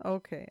water?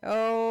 Okay.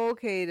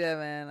 Okay,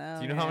 Devin.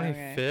 Do you know how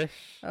many fish?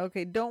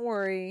 Okay, don't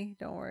worry.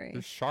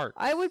 There's sharks.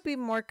 I would be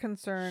more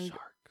concerned...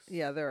 Sharks.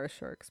 Yeah, there are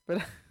sharks, but...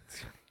 Do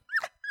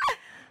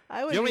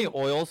you know how many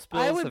oil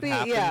spills have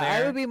happened there?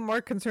 I would be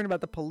more concerned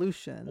about the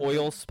pollution.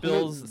 Oil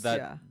spills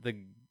that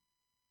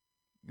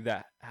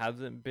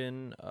hasn't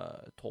been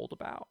told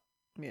about.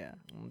 Yeah.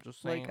 I'm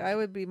just saying. Like, I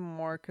would be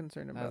more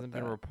concerned about that. Hasn't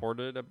been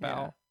reported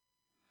about.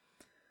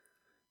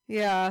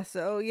 Yeah.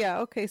 So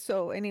okay.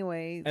 So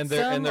anyway, and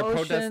they're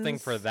protesting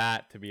for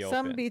that to be open.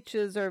 Some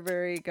beaches are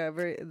they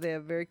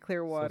have very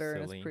clear water,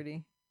 and it's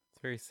pretty.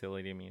 It's very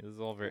silly to me. This is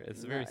all very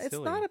silly. It's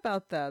not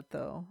about that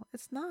though.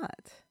 It's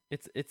not.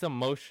 It's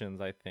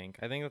emotions. I think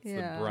that's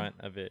the brunt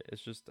of it.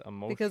 It's just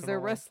emotional. Because they're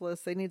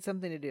restless. They need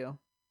something to do.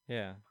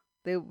 Yeah.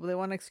 They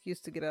want an excuse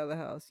to get out of the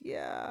house.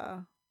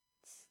 Yeah.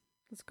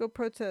 Let's go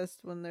protest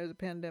when there's a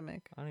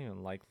pandemic. I don't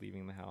even like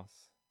leaving the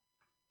house.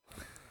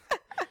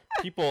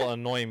 People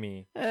annoy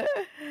me.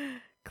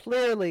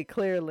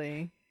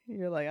 Clearly.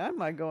 You're like, I'm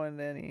not going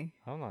to any.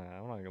 I'm not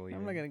going to leave.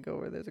 I'm not going to go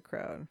where there's a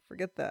crowd.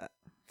 Forget that.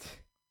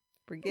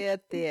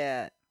 Forget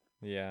that.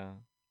 Yeah.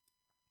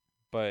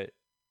 But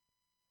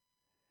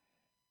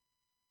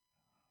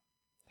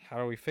how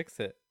do we fix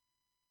it?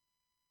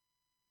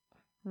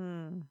 I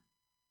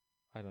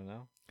don't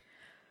know.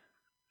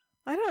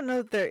 I don't know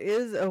if there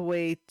is a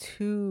way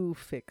to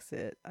fix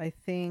it. I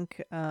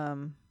think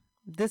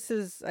this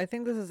is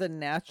a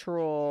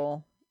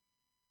natural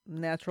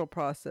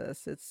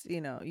process. It's,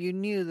 you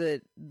knew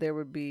that there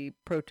would be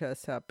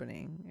protests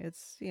happening.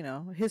 It's,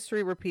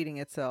 history repeating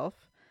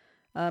itself.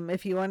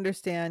 If you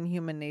understand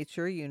human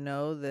nature, you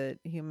know that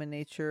human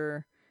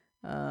nature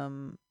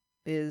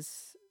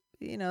is,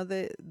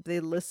 they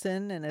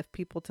listen, and if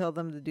people tell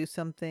them to do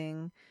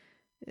something,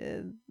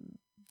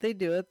 they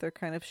do it. They're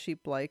kind of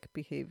sheep-like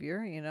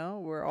behavior.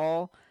 We're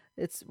all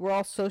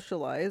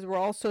socialized. We're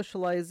all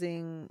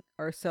socializing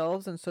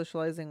ourselves and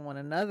socializing one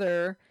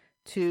another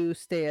to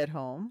stay at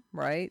home,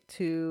 right?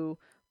 To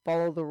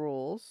follow the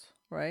rules,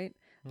 right?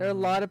 There are a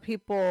lot of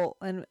people,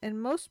 and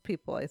most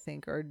people, I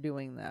think, are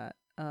doing that.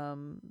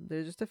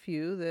 There's just a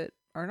few that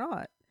are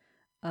not.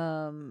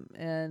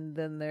 And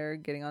then they're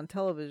getting on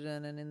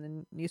television and in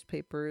the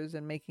newspapers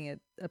and making it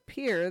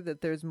appear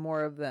that there's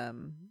more of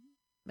them.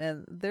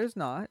 And there's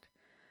not.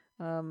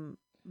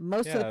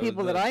 Most of the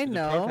people that I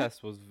know... The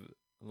protest was,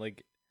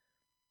 like,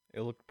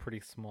 it looked pretty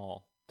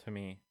small to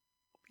me.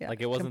 Yeah,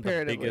 like, it wasn't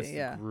the biggest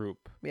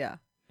group. Yeah.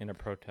 in a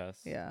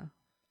protest. Yeah.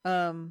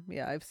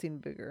 Yeah, I've seen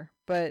bigger,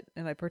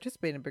 and I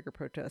participate in bigger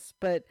protests.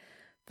 But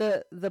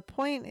the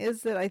point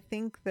is that I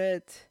think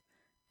that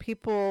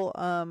people,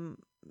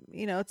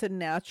 it's a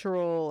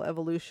natural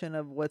evolution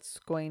of what's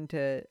going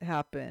to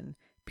happen.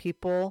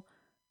 People,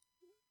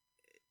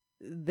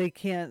 they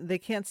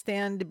can't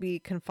stand to be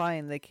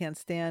confined. They can't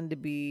stand to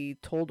be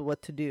told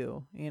what to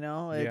do.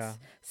 Yeah.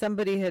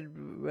 Somebody had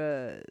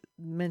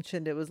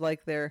mentioned it was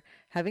like they're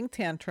having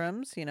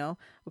tantrums.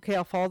 Okay,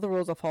 I'll follow the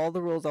rules. I'll follow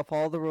the rules. I'll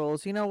follow the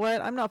rules. You know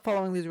what? I'm not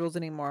following these rules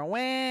anymore.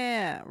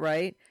 Wah!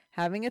 Right?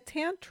 Having a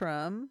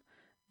tantrum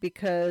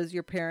because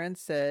your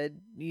parents said,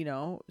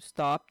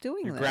 stop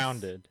doing You're this.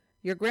 grounded.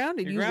 You're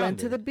grounded. You're You grounded. went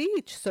to the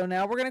beach, so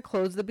now we're gonna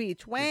close the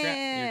beach. Wah!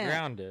 You're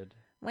grounded.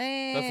 Wah!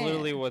 That's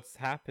literally what's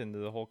happened to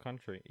the whole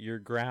country. You're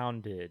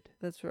grounded.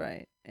 That's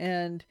right.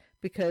 And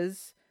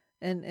because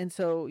and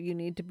so you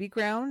need to be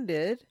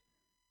grounded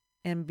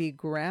and be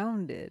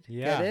grounded.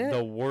 Yeah, Get it?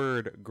 the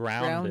word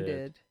grounded.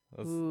 Grounded.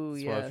 That's, Ooh,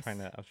 that's yes. what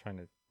I was trying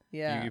to.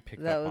 Yeah, you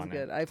picked that up was on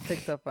good. it. I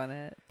picked up on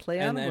it. Play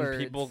And on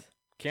words. people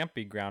can't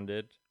be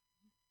grounded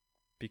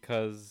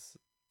because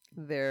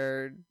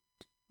they're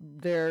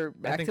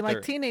I acting think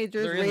like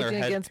teenagers they're in their raging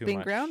head against too being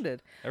much.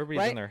 grounded. everybody's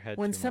Right? in their head.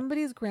 When too much.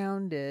 somebody's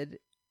grounded,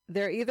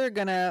 they're either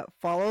gonna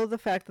follow the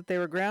fact that they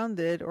were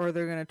grounded or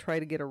they're gonna try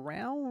to get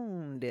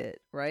around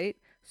it, right?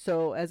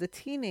 So as a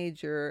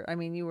teenager, I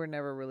mean, you were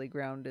never really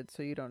grounded,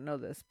 so you don't know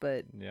this,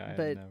 but Yeah,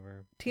 but I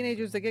never.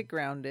 teenagers that get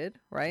grounded,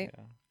 right?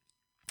 Yeah.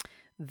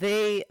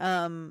 They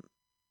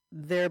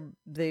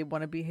they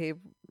want to behave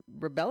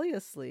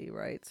rebelliously,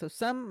 right? So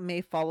some may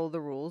follow the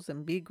rules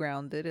and be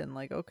grounded and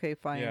like, okay,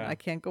 fine, Yeah. I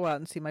can't go out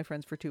and see my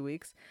friends for 2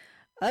 weeks.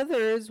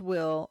 Others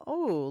will,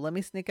 let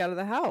me sneak out of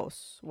the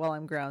house while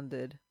I'm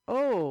grounded.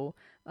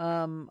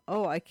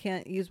 I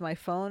can't use my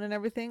phone and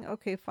everything.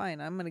 Okay,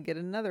 fine. I'm going to get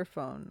another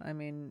phone. I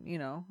mean,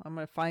 I'm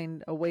going to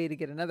find a way to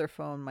get another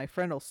phone. My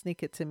friend will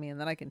sneak it to me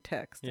and then I can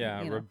text. Yeah,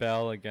 and,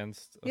 rebel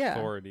against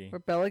authority.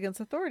 Rebel against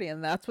authority.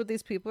 And that's what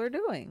these people are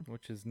doing.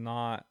 Which is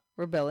not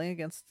Rebelling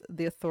against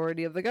the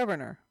authority of the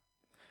governor.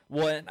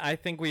 Well, and I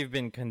think we've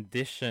been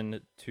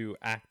conditioned to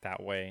act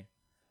that way.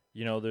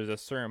 There's a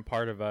certain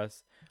part of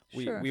us.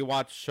 Sure. We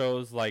watch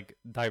shows like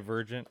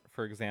Divergent,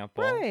 for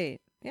example. Right.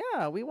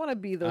 Yeah, we want to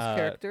be those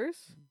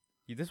characters.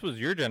 This was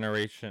your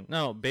generation.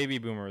 No, baby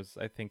boomers,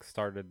 I think,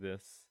 started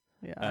this.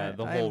 Yeah,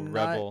 the whole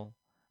rebel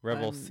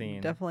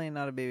scene. Definitely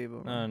not a baby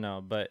boomer.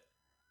 No, but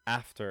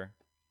after,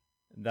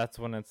 that's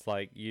when it's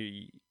like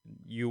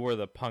you were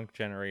the punk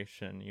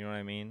generation. You know what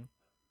I mean?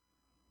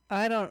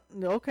 I don't.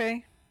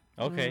 Okay.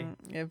 Okay.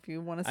 If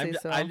you want to say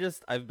so. I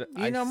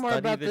know more study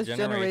about the this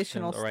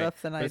generational right.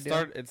 stuff than I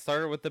do. It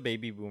started with the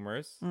baby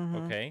boomers.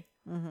 Okay.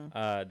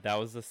 That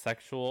was the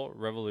sexual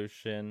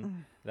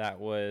revolution. That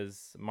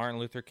was Martin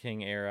Luther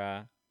King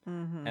era.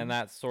 And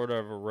that sort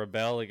of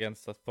rebel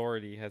against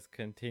authority has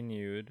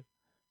continued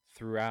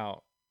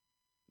throughout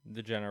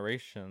the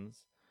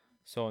generations.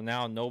 So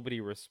now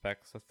nobody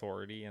respects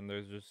authority, and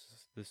there's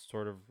just this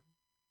sort of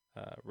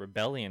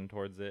rebellion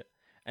towards it.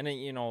 And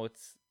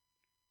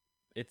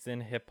it's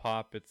in hip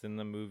hop, it's in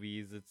the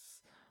movies,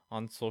 it's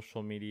on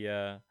social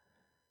media,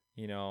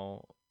 it's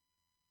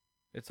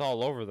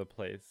all over the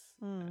place.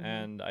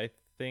 And I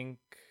think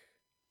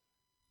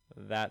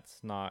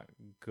that's not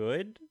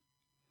good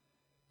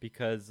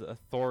because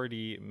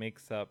authority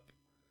makes up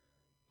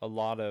a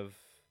lot of,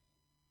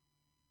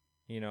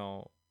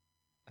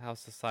 how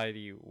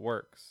society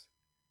works.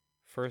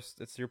 First,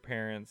 it's your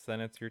parents,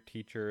 then it's your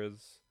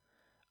teachers,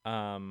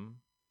 then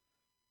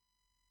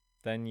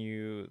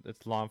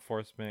it's law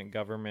enforcement,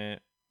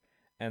 government,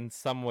 and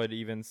some would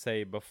even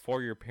say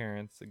before your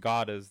parents,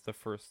 God is the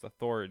first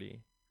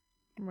authority.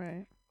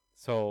 Right.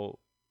 So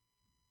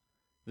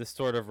this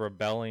sort of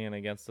rebellion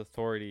against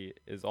authority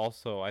is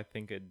also, I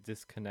think, a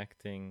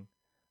disconnecting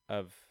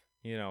of,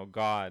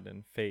 God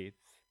and faith.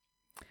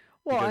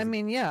 Well, Because I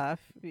mean, yeah.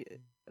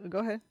 Go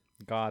ahead.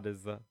 God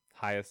is the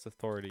highest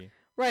authority.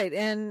 Right,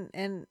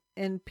 and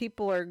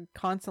people are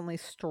constantly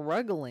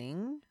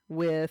struggling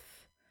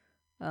with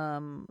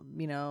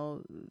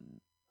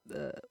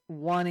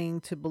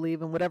wanting to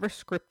believe in whatever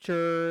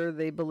scripture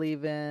they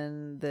believe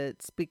in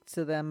that speaks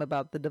to them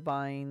about the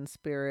divine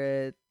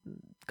spirit,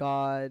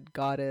 God,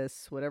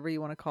 goddess, whatever you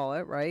want to call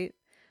it, right?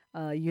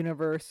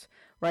 Universe,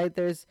 right?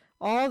 There's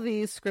all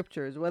these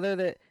scriptures, whether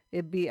that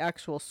it be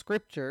actual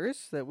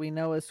scriptures that we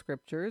know as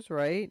scriptures,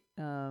 right?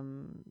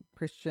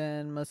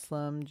 Christian,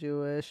 Muslim,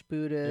 Jewish,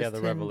 Buddhist, the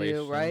Hindu,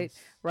 Revelations.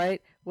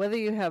 right? Whether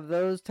you have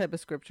those type of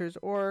scriptures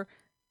or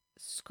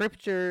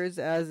scriptures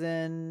as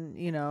in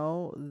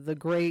the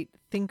great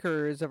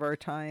thinkers of our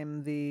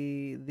time,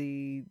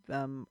 the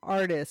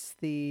artists,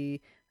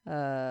 the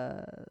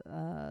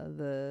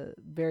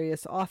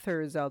various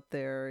authors out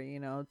there,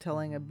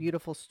 telling a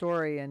beautiful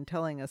story and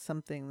telling us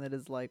something that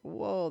is like,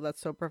 whoa, that's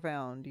so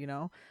profound,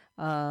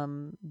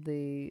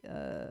 the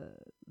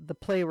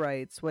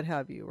playwrights, what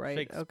have you, right?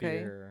 Shakespeare,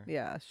 okay,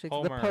 yeah,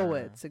 Homer, the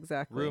poets,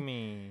 exactly,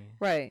 Rumi,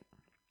 right?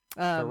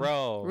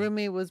 Thoreau.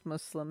 Rumi was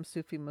Muslim,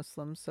 Sufi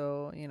Muslim,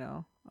 so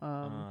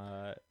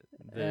The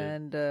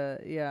and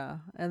yeah,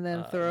 and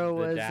then Thoreau the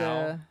was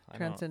Tao. I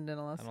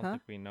transcendentalist, don't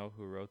think we know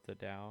who wrote the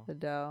Tao. The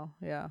Tao,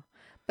 yeah.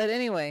 But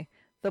anyway,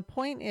 the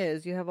point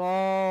is, you have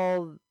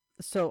all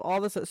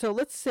this. So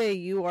let's say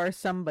you are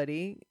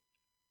somebody,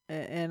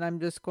 and I'm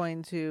just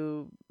going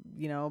to,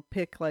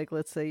 pick, like,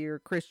 let's say you're a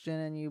Christian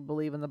and you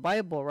believe in the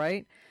Bible,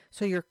 right?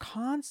 So you're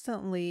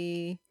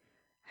constantly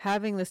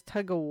having this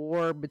tug of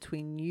war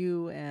between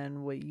you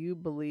and what you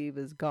believe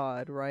is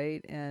God,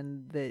 right?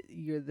 And that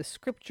the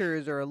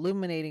scriptures are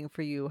illuminating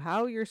for you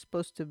how you're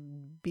supposed to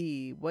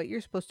be, what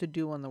you're supposed to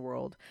do in the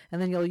world.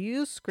 And then you'll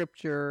use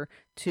scripture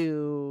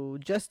to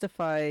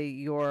justify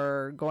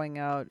your going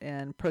out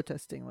and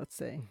protesting, let's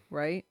say,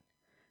 right?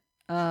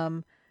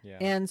 Yeah.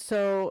 And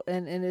so,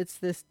 and it's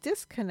this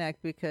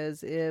disconnect,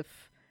 because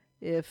if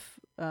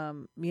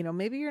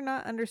maybe you're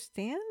not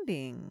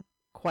understanding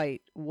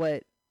quite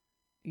what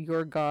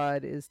your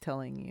God is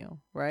telling you,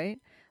 right?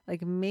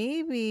 Like,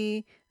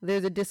 maybe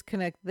there's a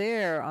disconnect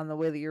there on the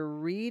way that you're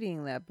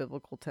reading that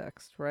biblical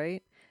text,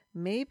 right?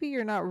 Maybe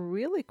you're not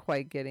really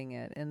quite getting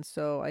it. And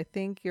so I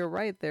think you're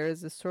right. There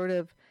is a sort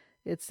of,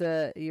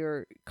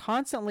 you're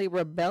constantly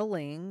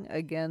rebelling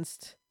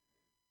against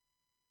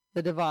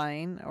the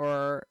divine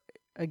or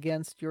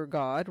against your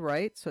God,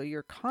 right? So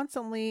you're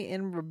constantly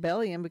in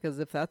rebellion, because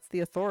if that's the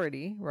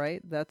authority,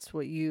 right? That's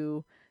what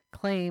you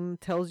claim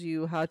tells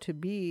you how to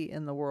be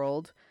in the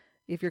world.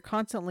 If you're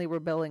constantly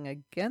rebelling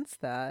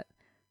against that,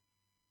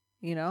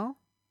 Yeah.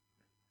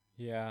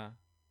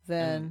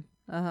 then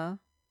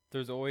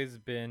there's always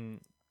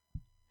been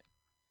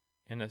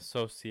an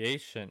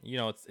association.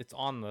 It's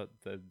on the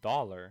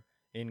dollar.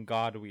 In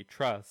God we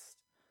trust.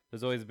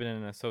 There's always been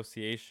an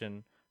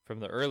association from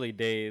the early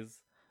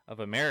days of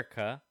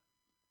America,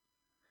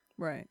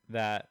 right,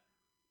 that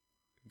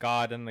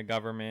God and the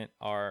government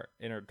are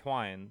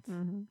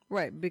intertwined.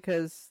 Right,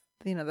 because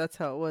that's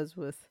how it was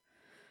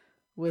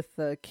with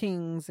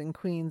kings and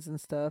queens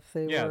and stuff.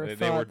 They were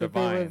thought that they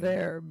were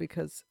there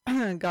because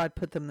God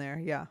put them there.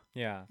 Yeah.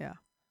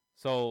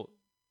 So,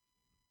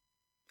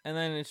 and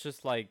then it's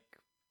just like,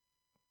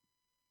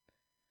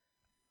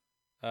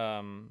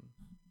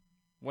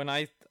 when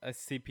I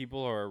see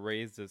people who are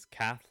raised as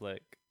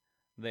Catholic,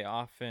 they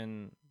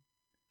often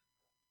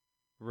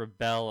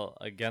rebel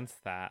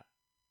against that,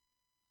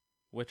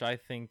 which I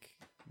think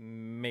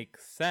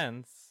makes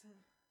sense.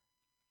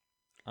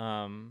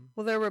 Well,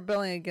 they're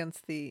rebelling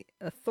against the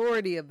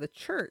authority of the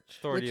church,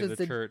 which is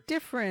a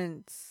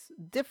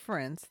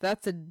difference.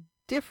 That's a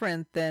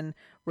different than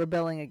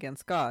rebelling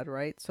against God,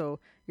 right? So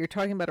you're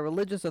talking about a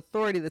religious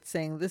authority that's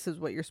saying this is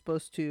what you're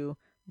supposed to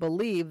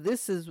believe.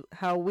 This is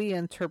how we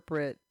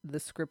interpret the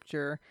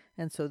scripture,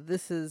 and so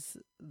this is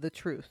the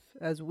truth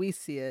as we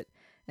see it.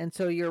 And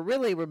so you're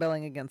really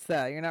rebelling against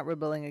that. You're not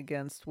rebelling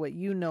against what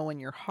you know in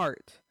your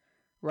heart,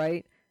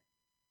 right?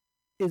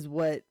 Is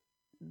what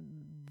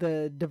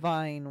the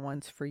divine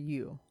wants for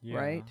you,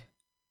 right?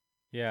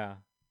 Yeah.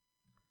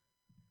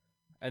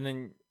 And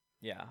then,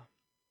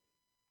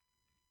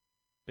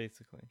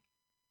 basically.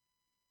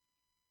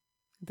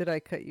 Did I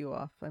cut you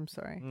off? I'm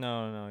sorry.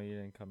 No, you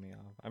didn't cut me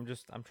off.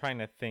 I'm trying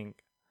to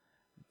think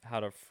how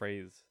to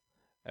phrase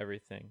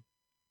everything.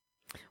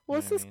 Well,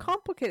 it's this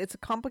complicated. It's a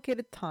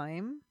complicated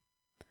time.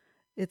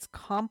 It's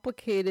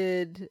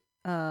complicated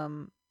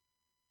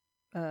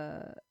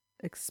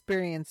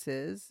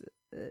experiences.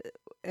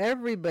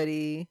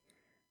 Everybody,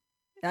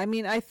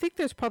 I think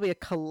there's probably a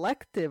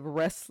collective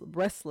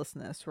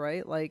restlessness,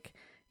 right? Like,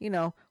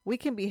 we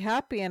can be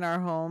happy in our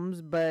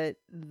homes, but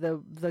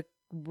the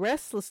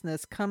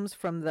restlessness comes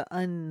from the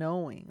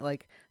unknowing,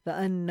 like the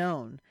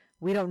unknown.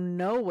 We don't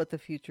know what the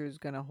future is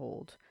going to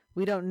hold.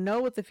 We don't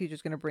know what the future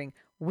is going to bring.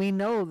 We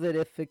know that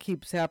if it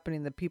keeps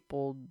happening, that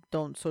people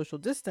don't social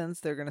distance,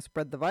 they're going to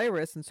spread the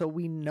virus. And so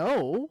we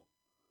know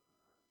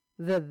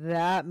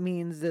that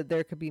means that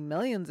there could be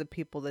millions of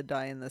people that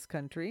die in this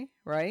country,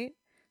 right?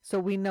 So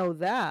we know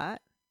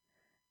that.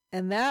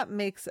 And that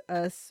makes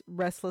us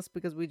restless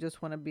because we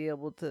just want to be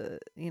able to,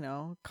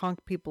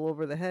 conk people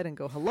over the head and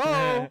go,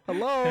 hello,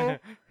 hello,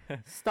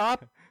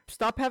 stop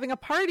having a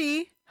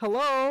party.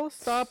 Hello,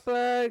 stop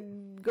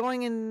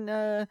going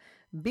and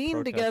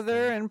being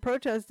together and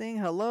protesting.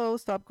 Hello,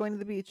 stop going to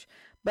the beach.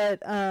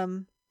 But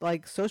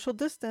like social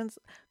distance,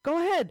 go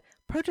ahead,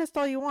 protest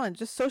all you want.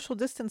 Just social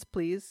distance,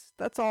 please.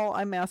 That's all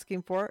I'm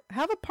asking for.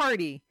 Have a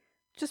party.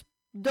 Just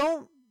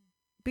don't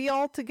be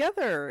all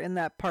together in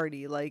that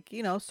party. Like,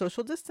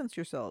 social distance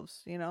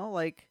yourselves,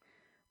 like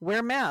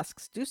wear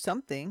masks, do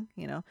something,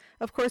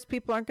 Of course,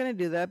 people aren't going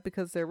to do that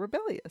because they're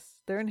rebellious.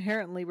 They're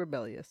inherently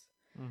rebellious.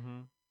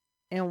 Mm-hmm.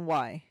 And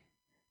why?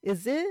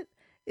 Is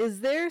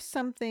there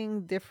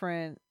something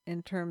different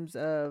in terms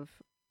of,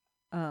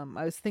 I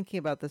was thinking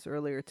about this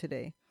earlier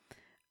today.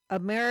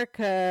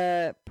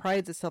 America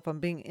prides itself on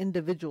being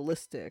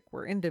individualistic.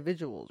 We're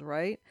individuals,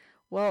 right?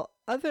 Well,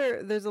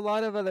 there's a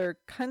lot of other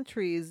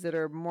countries that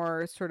are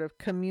more sort of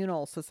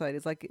communal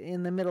societies, like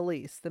in the Middle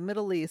East.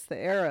 The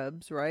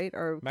Arabs, right,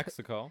 are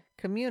Mexico,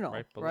 communal,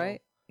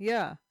 right?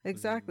 Yeah,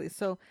 exactly.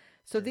 So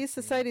these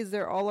societies,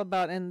 they're all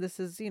about, and this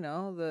is,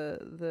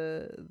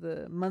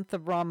 the month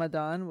of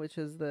Ramadan, which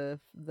is the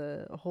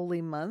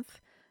holy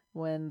month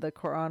when the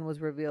Quran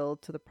was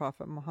revealed to the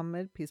Prophet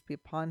Muhammad, peace be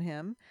upon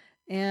him.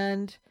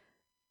 And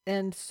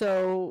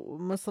so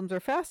Muslims are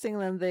fasting,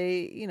 and then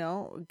they,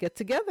 get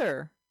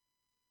together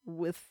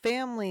with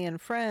family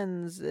and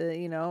friends,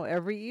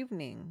 every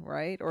evening,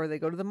 right? Or they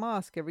go to the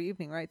mosque every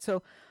evening, right?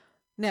 So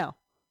now,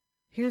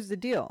 here's the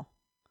deal.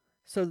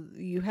 So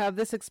you have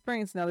this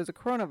experience. Now there's a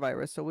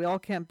coronavirus, so we all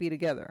can't be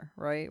together,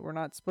 right? We're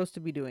not supposed to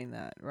be doing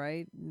that,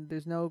 right?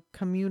 There's no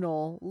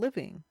communal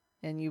living.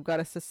 And you've got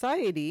a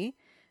society.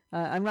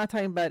 I'm not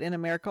talking about in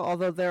America,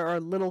 although there are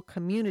little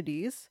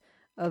communities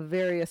of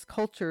various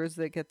cultures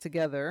that get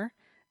together.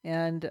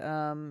 And,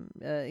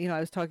 I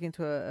was talking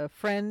to a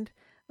friend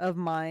of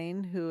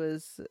mine who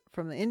is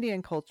from the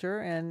Indian culture,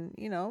 and,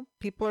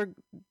 people are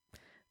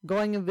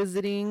going and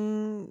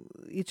visiting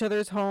each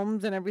other's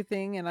homes and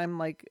everything. And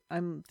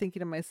I'm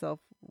thinking to myself,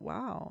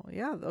 wow,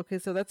 yeah, okay,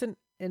 so that's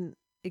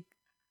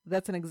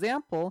that's an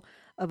example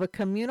of a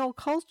communal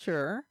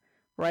culture,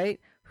 right?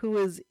 Who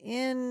is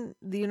in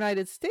the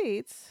United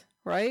States,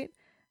 right?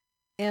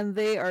 And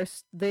they are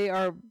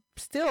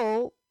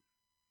still,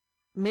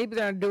 maybe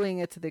they're not doing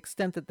it to the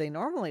extent that they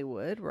normally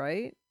would,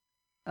 right?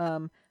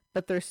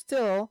 But they're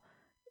still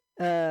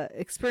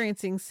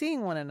experiencing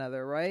seeing one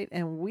another, right?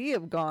 And we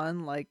have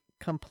gone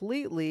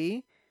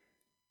completely,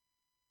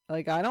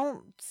 I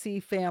don't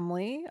see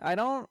family. I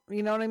don't,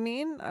 you know what I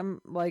mean?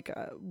 I'm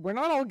we're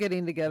not all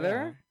getting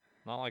together.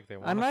 Yeah. Not like they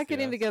want. I'm not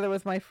getting together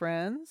with my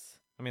friends.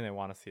 I mean, they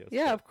want to see us.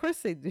 Yeah, of course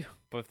they do.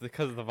 But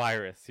because of the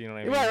virus, you know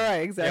what I mean?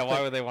 Right, exactly. Yeah,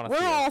 why would they want to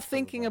see us? We're all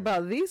thinking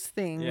about these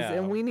things,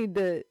 and we need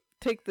to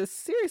take this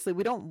seriously.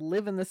 We don't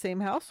live in the same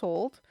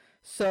household.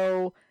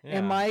 So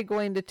am I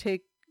going to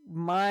take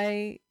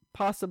my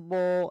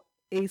possible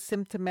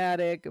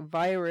asymptomatic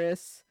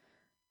virus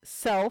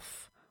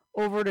self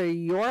over to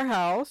your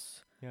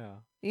house? Yeah.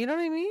 You know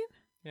what I mean?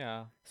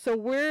 Yeah. So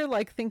we're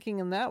thinking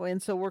in that way,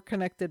 and so we're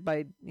connected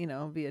by,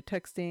 via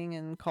texting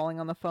and calling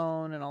on the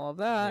phone and all of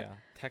that. Yeah.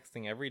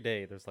 Texting every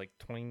day. There's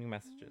 20 new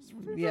messages.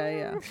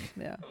 Yeah.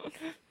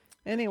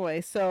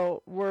 Anyway,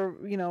 so we're,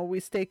 we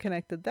stay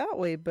connected that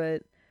way,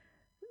 but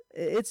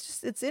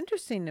it's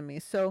interesting to me.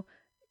 So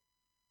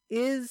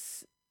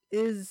is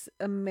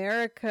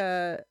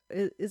America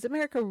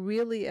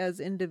really as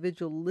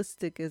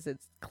individualistic as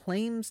it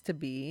claims to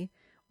be,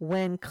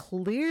 when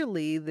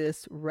clearly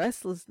this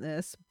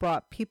restlessness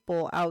brought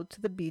people out to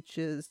the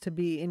beaches to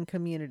be in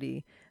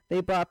community?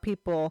 They brought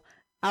people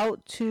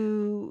out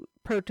to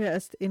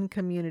protest in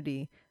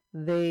community.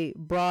 They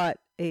brought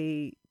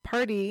a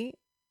party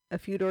a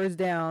few doors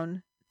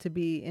down to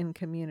be in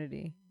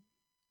community.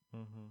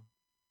 Mm-hmm.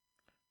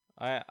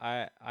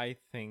 I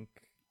think,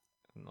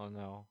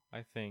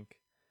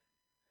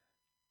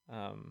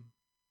 I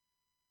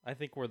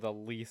think we're the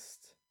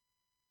least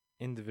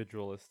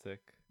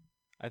individualistic.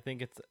 I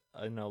think it's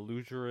an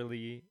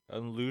illusory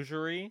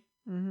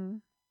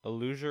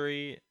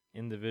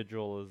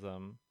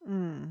individualism.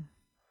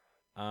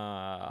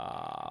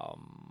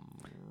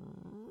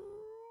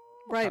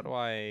 Right. How do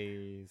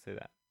I say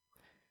that?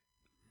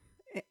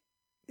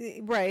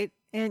 Right.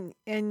 And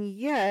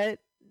yet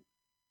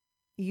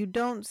you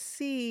don't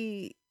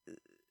see,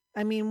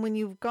 when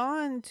you've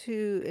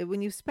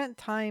spent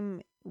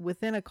time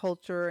within a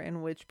culture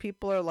in which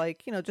people are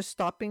just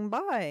stopping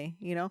by,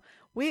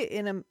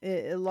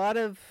 a lot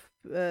of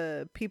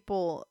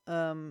people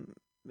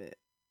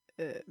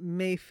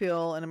may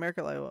feel in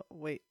America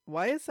wait,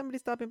 why is somebody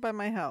stopping by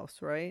my house,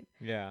 right?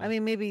 Yeah.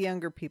 Maybe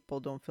younger people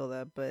don't feel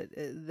that, but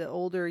the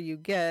older you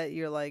get,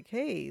 you're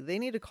hey, they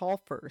need to call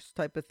first,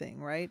 type of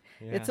thing, right?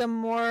 Yeah. It's a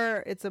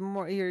more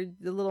you're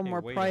a little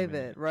more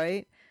private,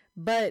 right?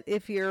 But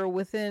if you're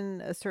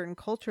within a certain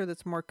culture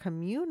that's more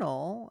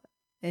communal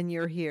and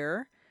you're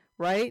here,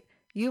 right,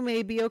 you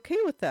may be okay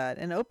with that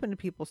and open to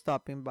people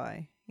stopping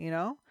by,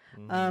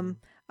 Mm-hmm.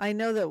 I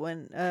know that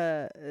when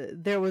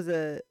there was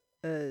a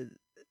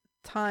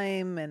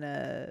time and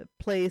a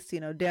place,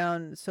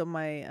 down, so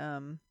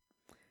my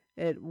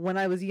when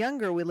I was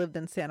younger, we lived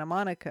in Santa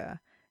Monica,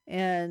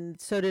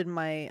 and so did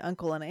my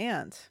uncle and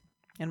aunt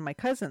and my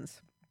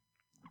cousins.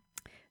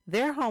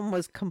 Their home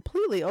was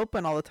completely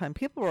open all the time.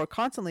 People were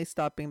constantly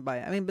stopping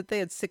by. But they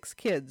had 6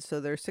 kids,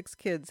 so their 6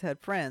 kids had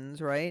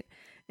friends, right?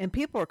 And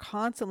people were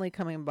constantly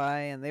coming by,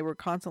 and they were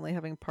constantly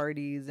having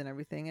parties and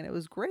everything, and it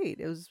was great.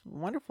 It was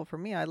wonderful for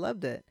me. I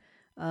loved it.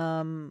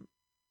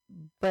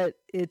 But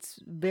it's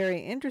very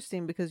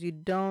interesting because you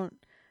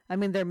don't,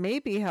 there may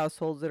be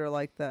households that are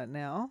like that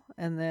now,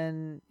 and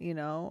then,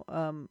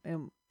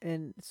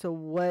 and so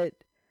what,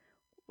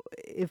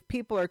 if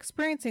people are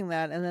experiencing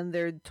that and then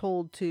they're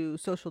told to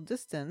social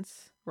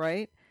distance,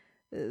 right?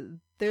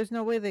 There's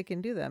no way they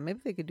can do that. Maybe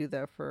they could do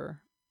that for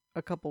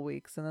a couple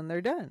weeks and then they're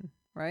done,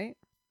 right?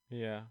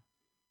 Yeah.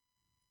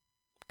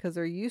 Because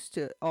they're used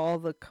to all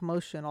the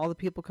commotion, all the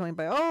people coming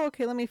by. Oh,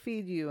 okay, let me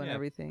feed you and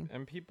everything.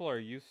 And people are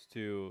used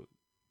to,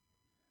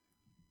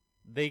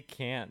 they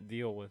can't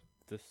deal with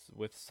this,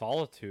 with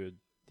solitude,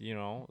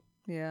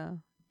 Yeah.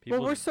 People,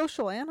 Well, we're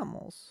social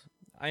animals.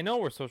 I know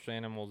we're social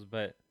animals,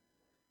 but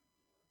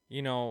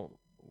you know,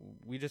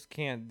 we just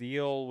can't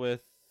deal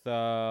with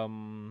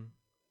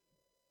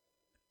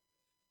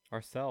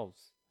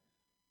ourselves.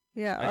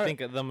 Yeah. I think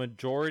the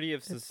majority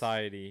of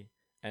society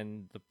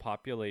and the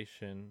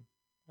population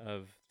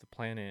of the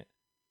planet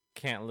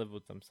can't live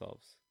with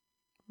themselves.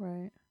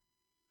 Right.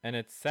 And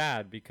it's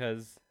sad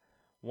because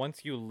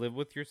once you live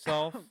with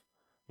yourself,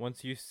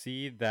 once you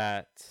see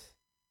that,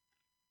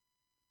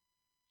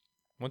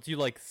 once you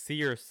like see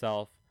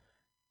yourself,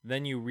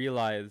 then you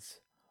realize,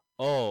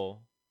 oh,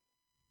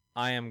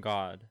 I am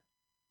God.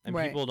 And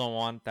Right. people don't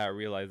want that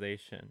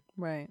realization.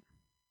 Right.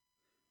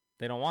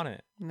 They don't want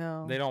it.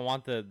 No. They don't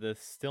want the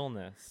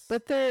stillness.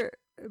 But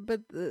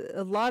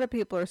a lot of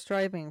people are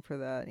striving for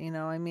that. You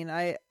know, I mean,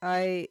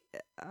 I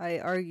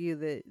argue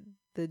that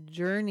the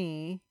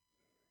journey,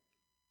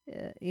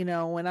 you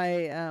know, when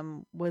I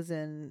was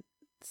in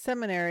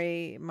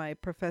seminary, my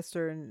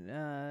professor,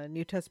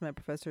 New Testament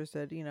professor,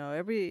 said, you know,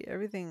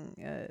 everything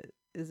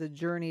is a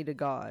journey to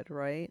God,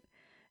 right?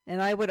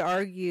 And I would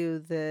argue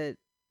that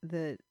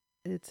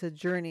it's a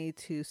journey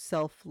to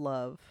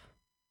self-love,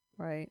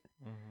 right?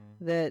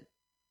 Mm-hmm. That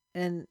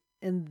and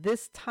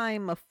this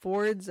time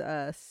affords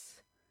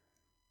us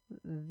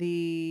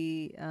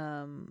the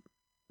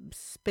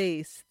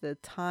space, the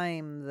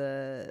time,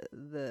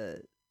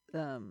 the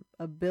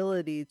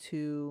ability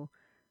to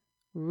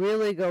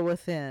really go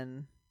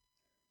within,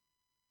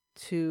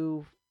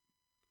 to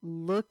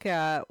look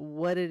at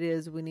what it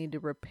is we need to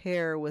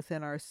repair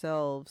within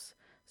ourselves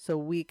so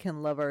we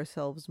can love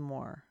ourselves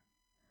more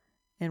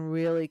and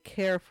really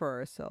care for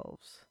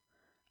ourselves.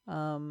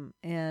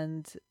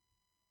 And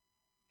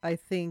I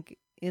think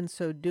in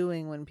so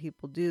doing, when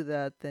people do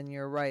that, then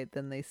you're right.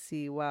 Then they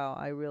see, wow,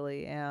 I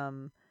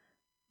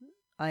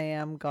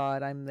am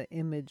God. I'm the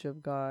image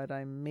of God.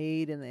 I'm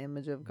made in the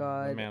image of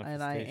God,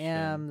 and I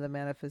am the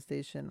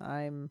manifestation.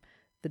 I'm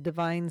the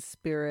divine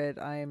spirit.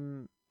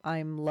 I'm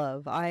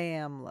love. I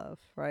am love,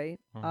 right?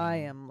 Mm-hmm. I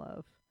am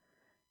love.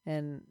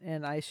 And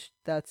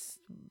that's,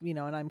 you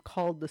know, and I'm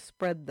called to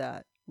spread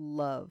that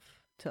love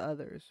to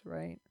others,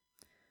 right?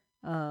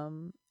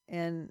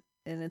 And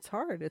it's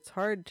hard. It's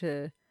hard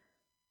to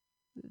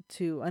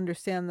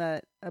understand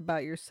that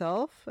about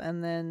yourself,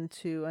 and then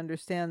to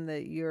understand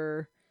that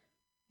you're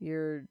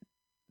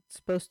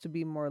supposed to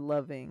be more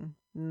loving,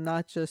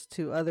 not just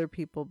to other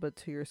people, but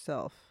to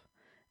yourself.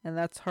 And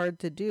that's hard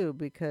to do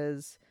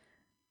because,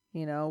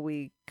 you know,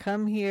 we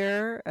come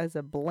here as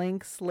a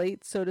blank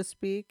slate, so to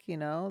speak. You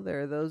know,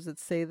 there are those that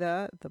say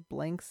that, the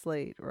blank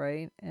slate,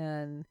 right?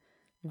 And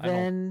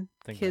then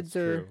kids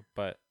are true,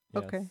 but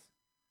yes. Okay,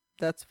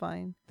 that's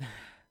fine.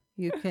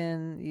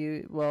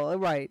 Well,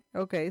 right.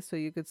 Okay, so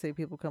you could say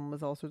people come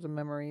with all sorts of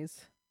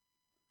memories.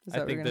 Is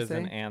that I think what you're there's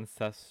gonna say? an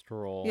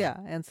ancestral. Yeah,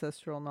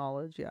 ancestral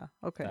knowledge. Yeah.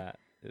 Okay. That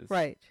is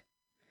right.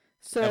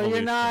 So evolution.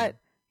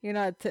 you're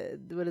not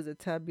what is it?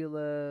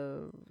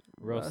 Tabula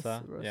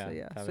Rosa.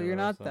 Yeah. Tabula So you're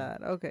not Rosa.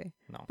 that. Okay.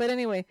 No. But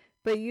anyway,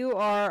 you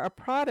are a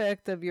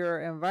product of your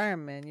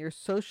environment. You're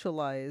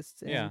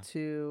socialized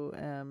into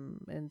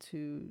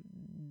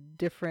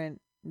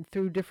different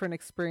through different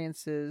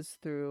experiences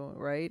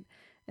right?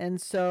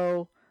 And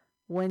so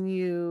when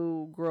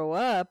you grow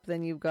up,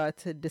 then you've got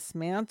to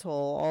dismantle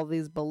all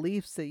these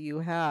beliefs that you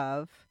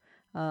have.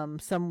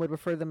 Some would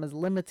refer them as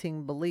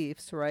limiting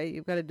beliefs, right?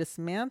 You've got to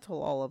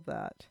dismantle all of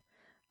that,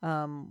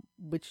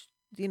 which,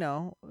 you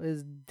know,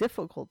 is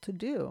difficult to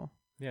do.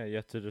 Yeah, you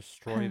have to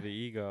destroy the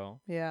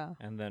ego. Yeah.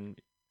 And then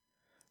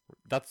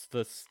that's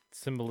the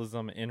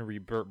symbolism in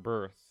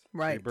rebirth.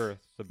 Right.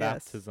 Rebirth, the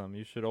baptism.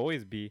 You should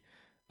always be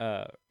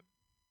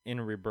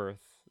in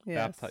rebirth.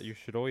 Yes. You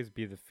should always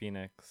be the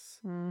phoenix,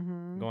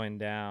 going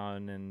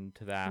down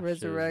into the ashes,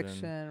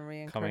 resurrection,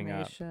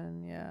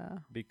 reincarnation, yeah.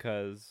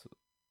 Because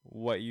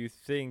what you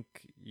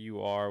think you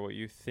are, what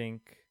you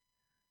think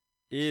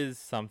is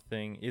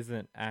something,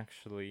 isn't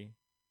actually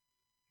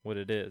what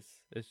it is.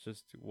 It's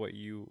just what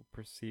you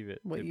perceive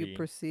it to be. What you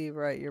perceive,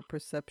 right? Your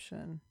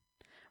perception,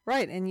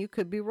 right? And you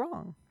could be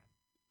wrong.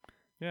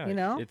 Yeah, you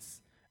know.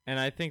 And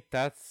I think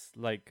that's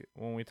like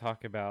when we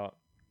talk about,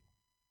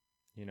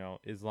 you know,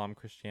 Islam,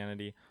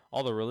 Christianity,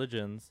 all the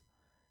religions,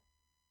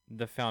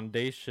 the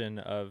foundation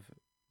of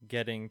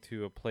getting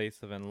to a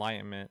place of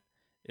enlightenment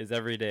is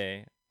every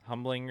day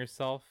humbling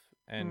yourself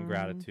and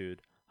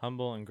gratitude.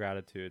 Humble and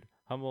gratitude.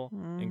 Humble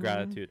and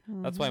gratitude.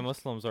 That's why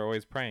Muslims are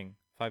always praying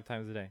 5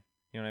 times a day.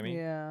 You know what I mean?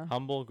 Yeah.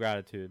 Humble,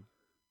 gratitude.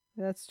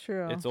 That's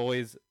true. It's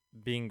always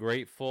being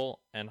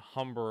grateful and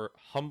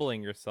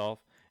humbling yourself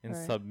and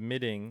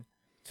submitting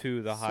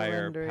to the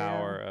higher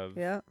power of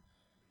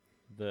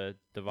the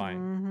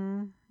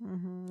divine.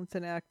 It's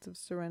an act of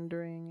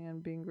surrendering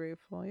and being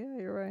grateful. Yeah,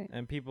 you're right.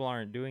 And people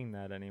aren't doing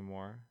that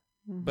anymore.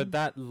 But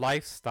that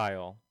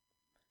lifestyle,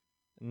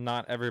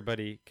 not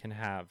everybody can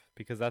have,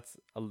 because that's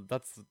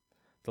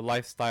the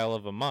lifestyle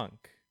of a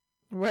monk.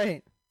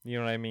 Right. You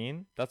know what I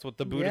mean? That's what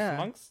the Buddhist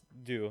monks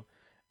do.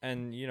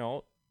 And, you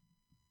know,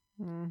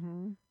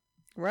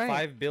 right.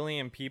 5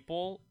 billion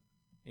people,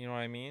 you know what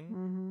I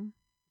mean?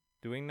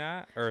 doing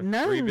that? Or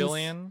Nuns. 3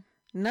 billion?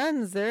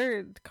 Nuns,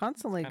 they're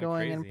constantly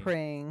going and crazy.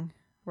 praying,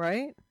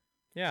 right?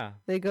 Yeah.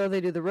 They go, they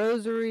do the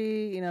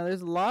rosary.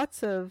 There's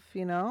lots of,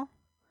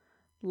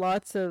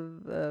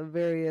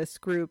 various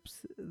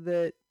groups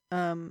that,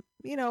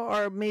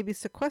 are maybe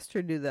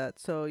sequestered to do that.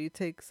 So you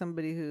take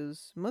somebody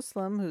who's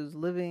Muslim, who's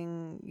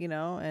living,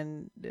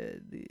 and,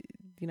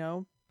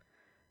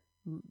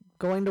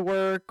 going to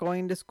work,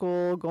 going to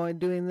school,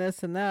 doing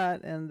this and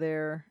that, and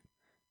they're,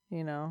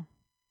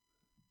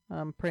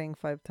 praying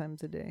 5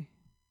 times a day.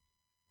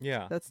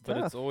 Yeah. That's but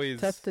tough. It's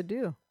always tough to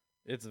do.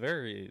 It's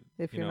very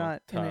If you're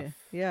not tough.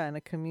 in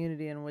a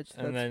community in which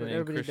that's And then what in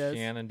everybody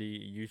Christianity,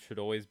 you should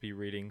always be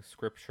reading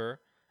scripture,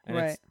 and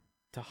Right. it's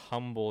to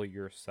humble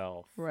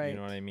yourself. Right. You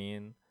know what I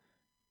mean?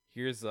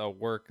 Here's a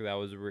work that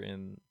was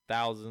written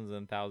thousands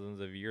and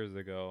thousands of years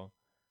ago,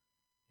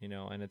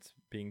 and it's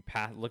being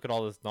passed. Look at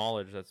all this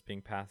knowledge that's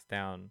being passed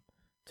down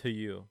to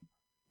you.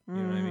 You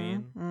know what I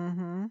mean?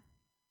 Mm-hmm.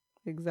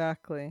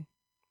 Exactly.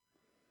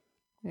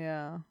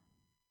 Yeah.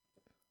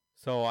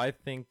 So I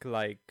think,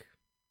 like,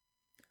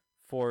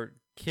 for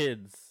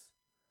kids,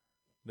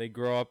 they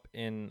grow up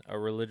in a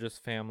religious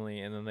family,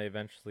 and then they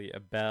eventually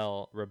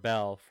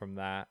rebel from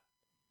that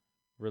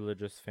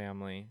religious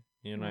family.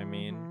 You know what I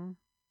mean?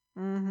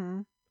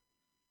 Mm-hmm.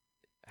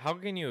 How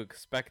can you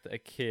expect a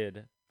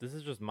kid, this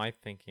is just my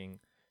thinking,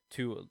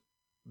 to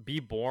be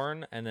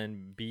born and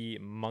then be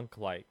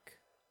monk-like?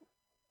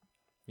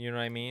 You know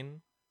what I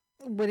mean?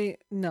 What do you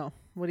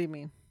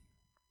mean?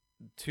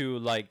 To,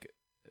 like,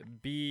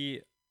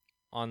 be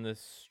on this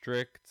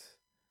strict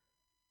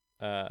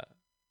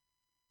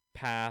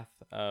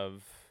path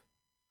of,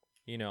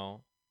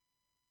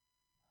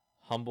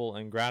 humble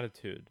and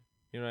gratitude.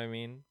 You know what I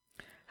mean?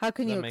 How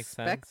can Does you that make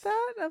expect sense?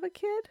 that of a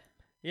kid?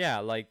 Yeah,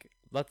 like,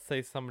 let's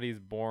say somebody's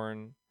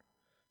born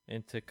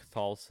into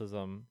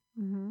Catholicism,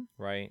 Mm-hmm.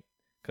 right?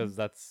 Because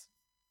that's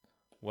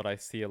what I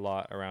see a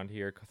lot around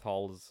here,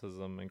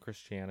 Catholicism and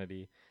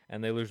Christianity,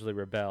 and they usually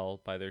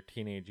rebel by their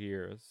teenage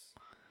years.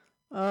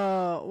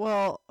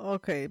 Well,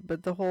 okay,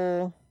 but the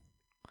whole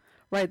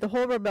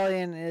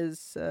rebellion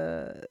is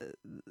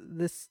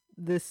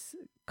this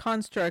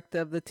construct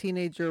of the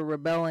teenager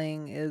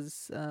rebelling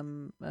is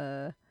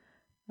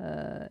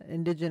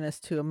indigenous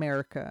to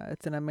America.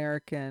 It's an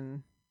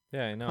American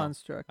Yeah, I know.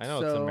 construct. I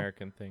know it's an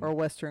American thing. Or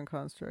Western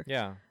construct.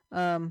 Yeah.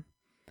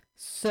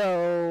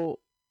 So,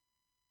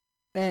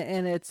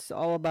 and it's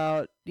all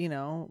about,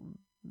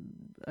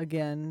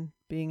 again,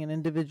 being an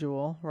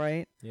individual,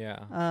 right?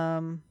 Yeah.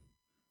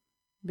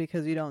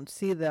 Because you don't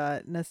see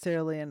that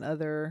necessarily in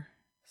other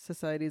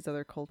societies,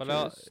 other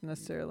cultures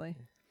necessarily.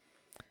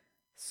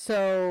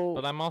 So,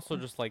 but I'm also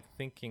just, like,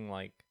 thinking,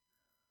 like,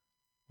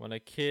 when a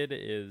kid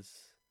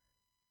is,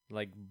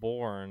 like,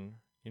 born,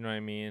 you know what I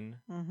mean?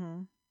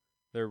 Mm-hmm.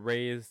 They're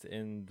raised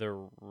in their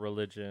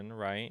religion,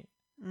 right?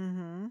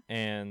 Mm-hmm.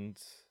 And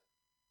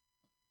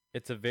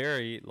it's a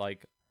very,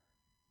 like,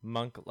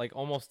 monk, like,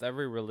 almost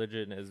every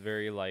religion is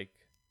very, like,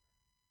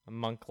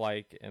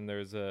 monk-like, and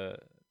there's a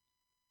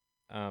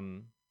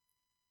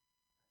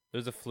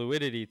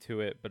fluidity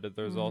to it, but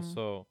there's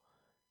also,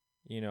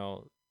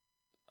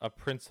 a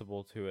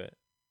principle to it.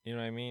 You know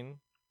what I mean?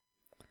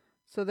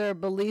 So there are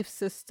belief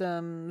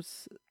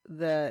systems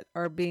that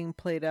are being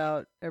played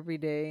out every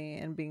day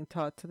and being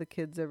taught to the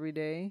kids every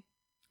day.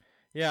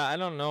 Yeah, I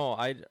don't know.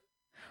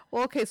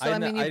 Well, okay, so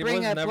you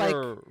bring I up was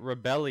never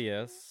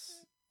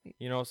rebellious,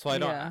 so I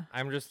don't. Yeah.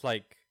 I'm just,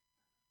 like,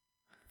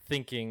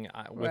 thinking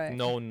with Right.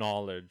 no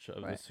knowledge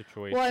of Right. the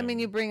situation. Well,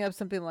 you bring up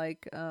something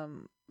like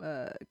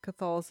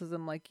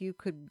Catholicism, like you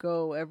could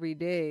go every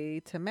day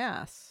to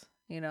mass,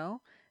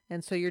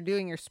 and so you're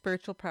doing your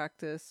spiritual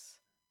practice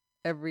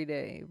every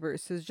day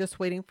versus just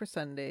waiting for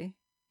Sunday.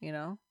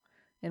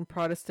 In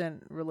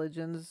Protestant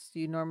religions,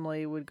 you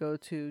normally would go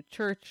to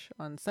church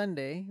on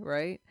Sunday,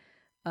 right?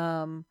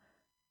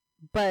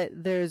 But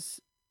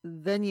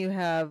then you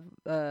have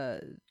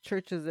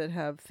churches that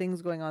have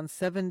things going on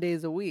 7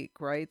 days a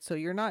week, right? So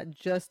you're not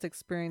just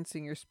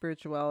experiencing your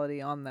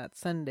spirituality on that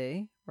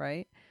Sunday,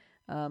 right?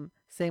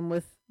 Same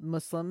with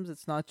Muslims.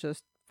 It's not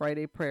just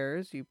Friday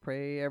prayers. You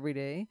pray every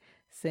day.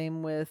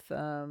 Same with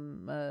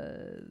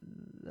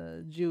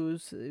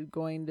Jews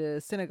going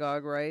to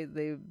synagogue, right?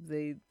 There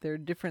are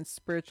different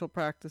spiritual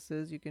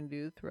practices you can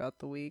do throughout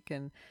the week.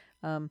 And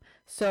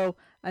so,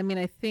 I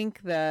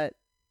think that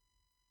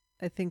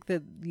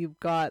you've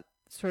got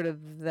sort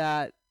of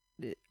that.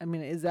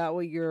 Is that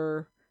what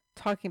you're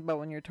talking about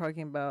when you're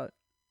talking about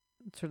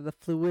sort of the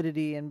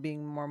fluidity and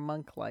being more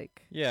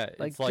monk-like? Yeah,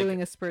 like it's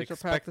doing a spiritual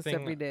practice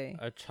expecting every day.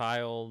 a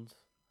child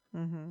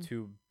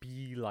to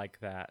be like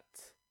that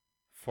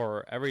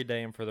for every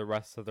day and for the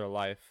rest of their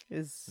life.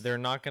 They're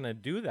not going to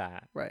do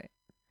that. Right.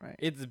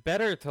 It's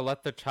better to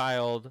let the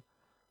child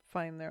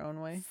find their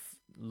own way.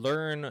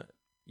 Learn,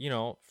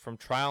 from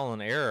trial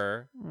and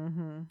error.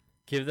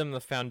 Give them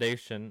the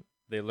foundation.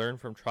 They learn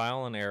from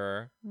trial and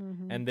error,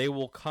 and they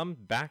will come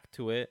back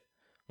to it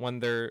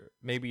when they're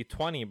maybe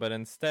 20, but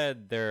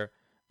instead they're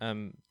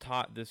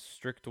taught this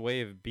strict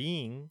way of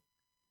being,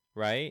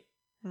 right?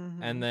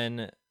 And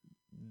then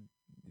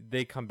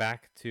they come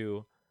back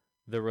to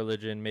the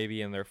religion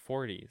maybe in their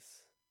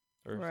 40s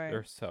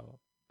or so.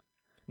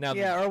 Now,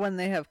 or when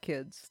they have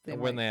kids, they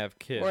have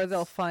kids, or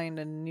they'll find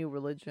a new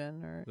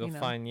religion, or they'll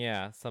find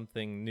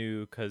something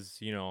new,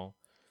 because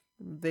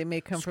they may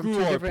come from screw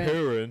two our different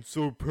parents.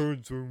 Our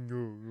parents are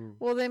no.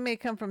 Well, they may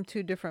come from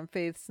two different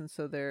faiths, and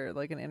so they're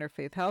like an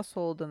interfaith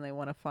household, and they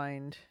want to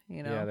find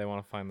they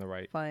want to find the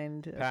right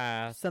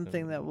path,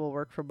 something that will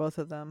work for both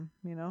of them.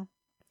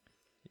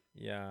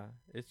 Yeah,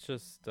 it's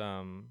just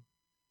I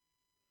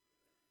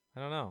don't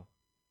know.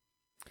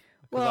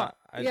 Well,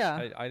 I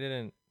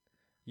didn't.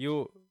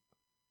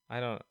 I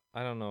don't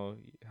know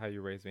how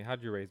you raised me.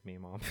 How'd you raise me,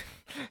 Mom?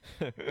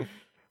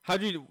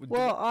 How'd you?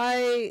 Well,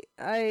 I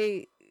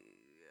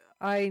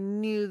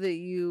knew that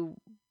you,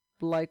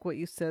 like what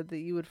you said, that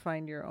you would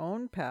find your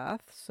own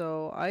path.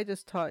 So I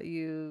just taught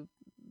you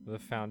the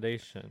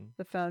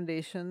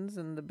foundations,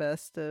 and the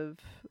best of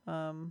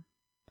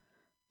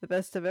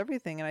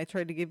everything. And I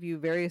tried to give you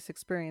various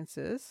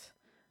experiences.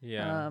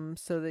 Yeah.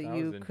 So that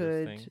you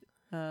could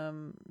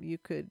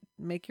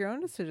make your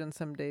own decision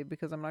someday,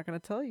 because I'm not going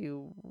to tell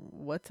you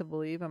what to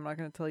believe. I'm not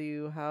going to tell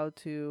you how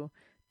to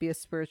be a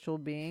spiritual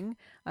being.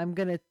 I'm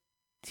going to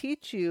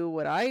teach you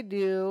what I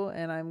do,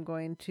 and I'm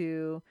going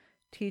to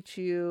teach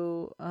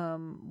you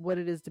what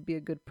it is to be a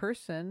good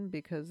person,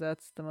 because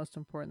that's the most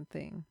important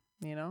thing,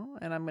 and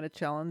I'm going to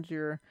challenge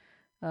your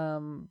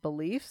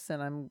beliefs,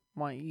 and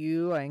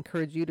I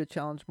encourage you to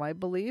challenge my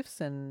beliefs,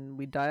 and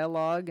we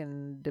dialogue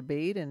and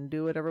debate and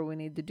do whatever we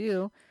need to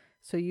do,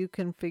 so you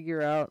can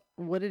figure out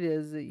what it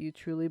is that you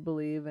truly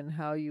believe and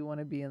how you want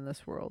to be in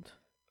this world.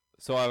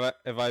 So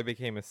if I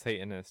became a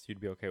Satanist,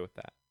 you'd be okay with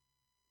that?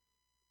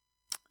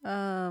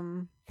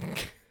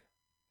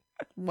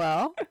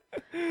 Well,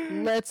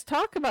 let's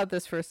talk about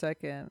this for a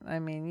second. I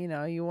mean,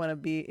 you want to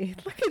be,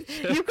 look at,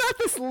 you've got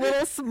this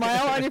little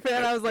smile on your face,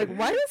 and I was like,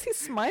 why is he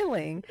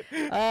smiling?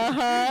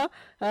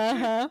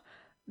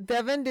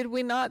 Devin, did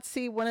we not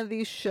see one of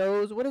these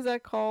shows? What is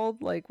that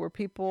called? Like, where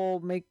people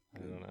make, I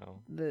don't know,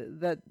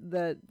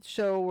 that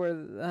show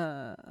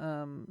where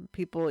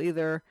people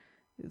either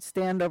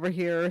stand over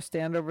here or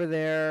stand over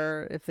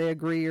there if they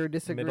agree or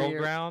disagree. Middle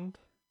ground?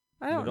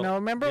 I don't know.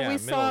 Remember, we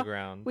saw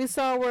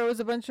where it was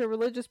a bunch of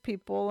religious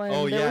people,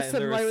 and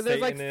there was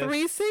like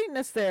 3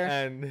 Satanists there,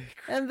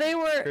 and they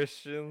were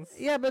Christians.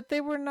 Yeah, but they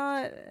were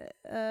not.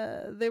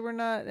 They were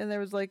not, and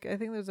there was like, I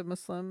think there was a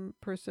Muslim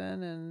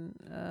person, and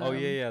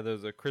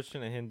there's a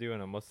Christian, a Hindu,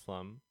 and a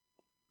Muslim,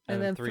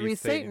 and then 3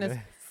 Satanists.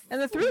 And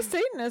the 3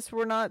 Satanists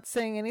were not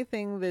saying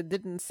anything that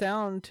didn't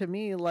sound to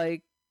me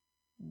like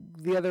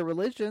the other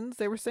religions.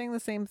 They were saying the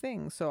same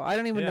thing. So I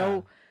don't even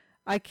know.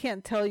 I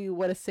can't tell you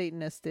what a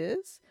Satanist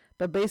is.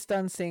 But based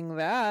on seeing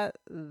that,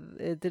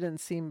 it didn't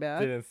seem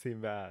bad.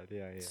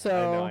 Yeah.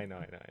 So, I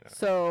know.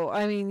 So,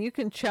 I mean, you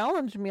can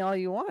challenge me all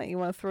you want. You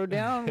want to throw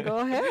down? Go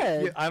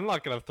ahead. I'm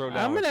not going to throw down.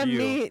 I'm going to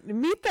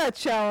meet that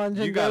challenge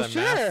and go,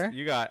 sure.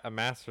 You got a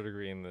master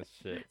degree in this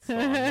shit. So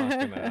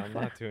I'm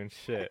not doing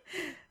shit.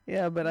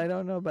 Yeah, but I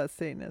don't know about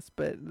Satanists.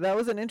 But that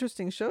was an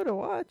interesting show to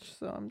watch.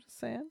 So I'm just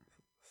saying.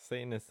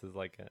 Satanist is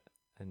like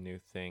a new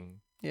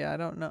thing. Yeah, I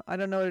don't know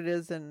what it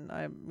is, and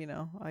I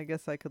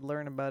guess I could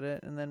learn about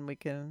it, and then we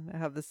can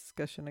have this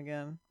discussion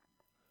again.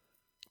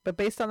 But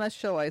based on that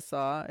show I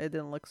saw, it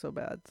didn't look so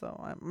bad. So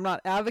I'm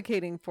not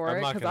advocating for it,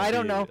 because I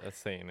don't know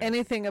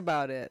anything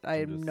about it.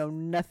 I know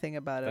nothing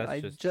about it. I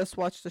just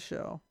watched the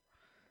show.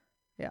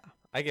 Yeah.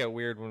 I get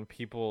weird when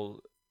people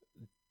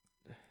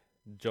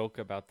joke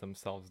about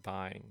themselves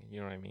dying. You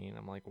know what I mean?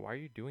 I'm like, why are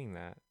you doing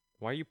that?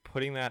 Why are you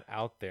putting that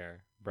out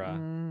there, bruh? You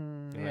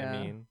know what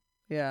I mean?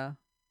 Yeah.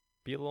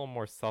 Be a little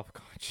more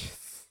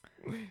self-conscious.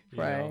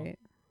 Right.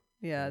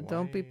 Yeah,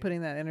 don't be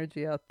putting that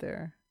energy out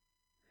there.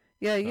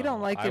 Yeah, you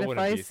don't like it if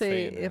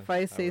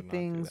I say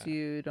things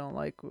you don't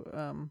like.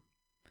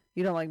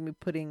 You don't like me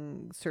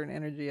putting certain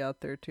energy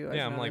out there too.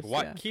 Yeah, I'm like,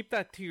 what? Yeah. Keep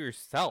that to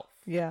yourself.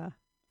 Yeah.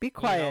 Be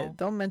quiet.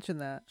 Don't mention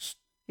that.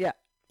 Yeah.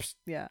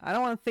 Yeah. I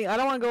don't want to think. I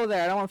don't want to go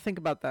there. I don't want to think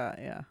about that.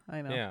 Yeah,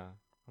 I know. Yeah.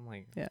 I'm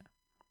like. Yeah.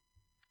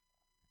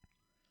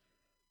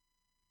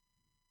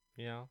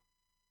 Yeah.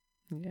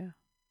 Yeah.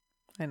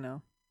 I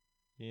know.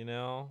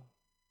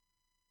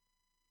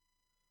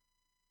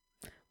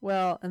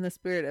 Well, in the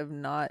spirit of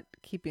not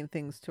keeping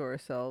things to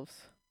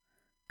ourselves,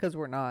 because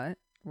we're not.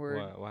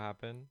 What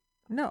happened?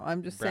 No,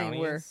 I'm just saying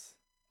we're.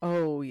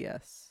 Oh,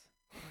 yes.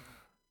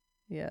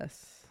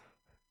 Yes.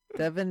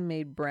 Devin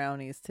made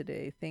brownies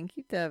today. Thank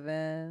you,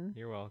 Devin.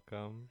 You're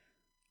welcome.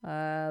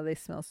 They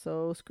smell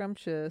so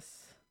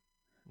scrumptious.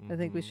 I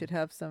think we should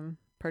have some,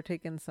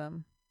 partake in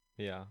some.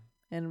 Yeah.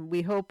 And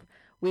we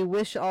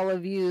wish all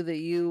of you that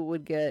you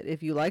would get,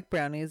 if you like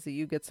brownies, that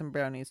you get some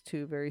brownies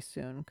too very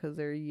soon, because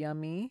they're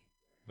yummy.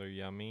 They're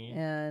yummy.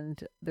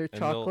 And they're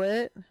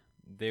chocolate.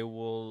 They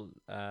will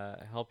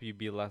help you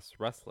be less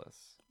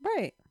restless.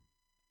 Right.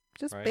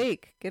 Just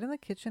bake. Get in the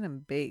kitchen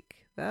and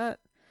bake.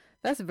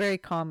 That's very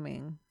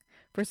calming.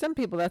 For some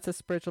people, that's a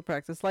spiritual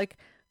practice. Like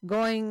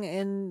going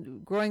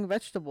and growing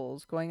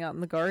vegetables, going out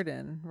in the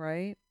garden,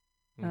 right?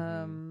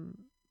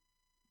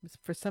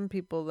 For some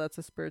people, that's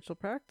a spiritual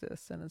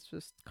practice, and it's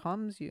just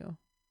calms you.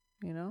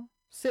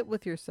 Sit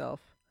with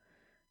yourself,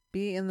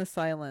 be in the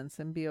silence,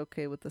 and be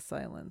okay with the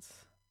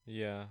silence.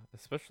 Yeah,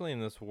 especially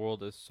in this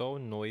world, it's so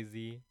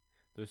noisy.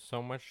 There's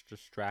so much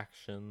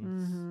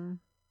distractions. Mm-hmm.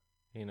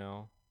 You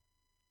know.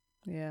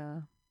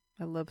 Yeah,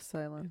 I love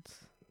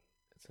silence.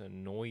 It's a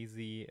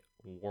noisy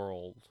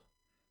world.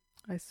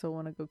 I so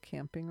want to go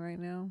camping right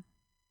now,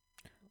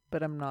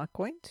 but I'm not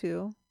going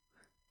to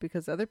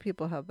because other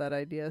people have that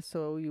idea,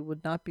 so you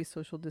would not be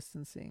social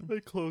distancing. They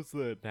close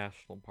the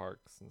national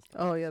parks and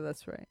stuff. Oh, yeah,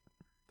 that's right.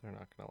 They're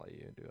not going to let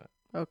you do it.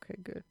 Okay,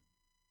 good.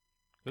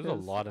 There's a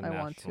lot of I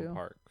want national to.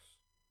 parks.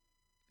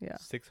 Yeah.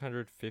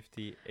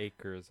 650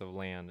 acres of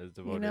land is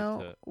devoted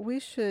to we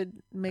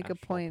should make a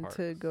national point to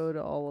parks. go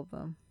to all of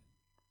them.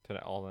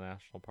 To all the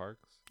national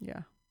parks?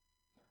 Yeah.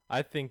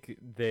 I think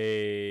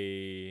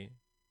they...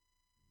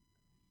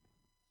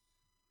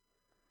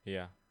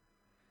 Yeah.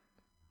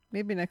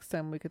 Maybe next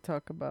time we could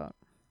talk about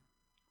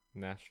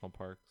national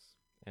parks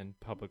and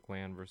public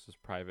land versus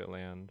private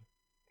land.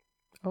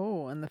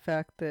 Oh, and the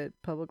fact that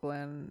public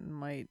land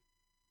might...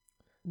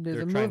 There's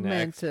They're a trying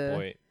movement to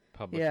exploit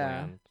public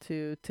land.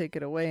 to take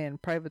it away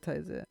and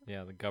privatize it.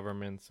 Yeah, the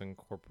governments and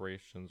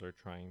corporations are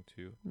trying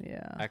to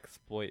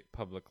exploit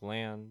public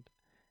land,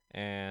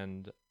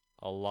 and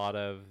a lot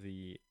of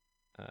the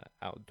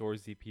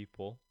outdoorsy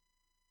people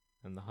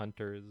and the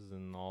hunters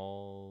and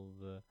all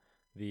the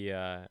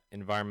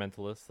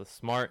environmentalists, the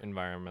smart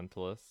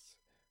environmentalists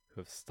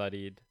who have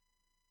studied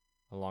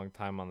a long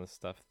time on this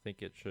stuff,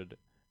 think it should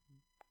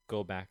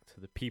go back to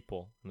the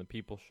people, and the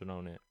people should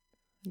own it.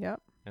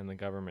 Yep. And the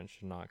government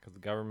should not, because the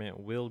government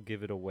will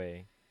give it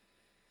away.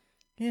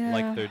 Yeah.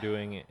 Like they're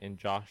doing in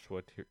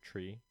Joshua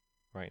Tree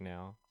right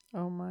now.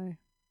 Oh, my.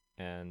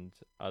 And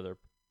other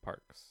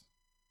parks.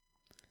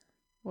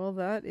 Well,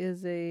 that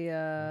is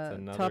a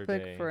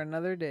topic for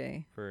another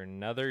day. For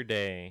another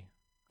day.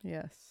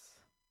 Yes.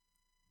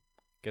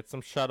 Get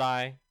some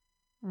shut-eye.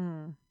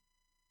 Mm.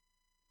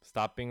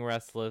 Stop being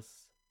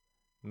restless.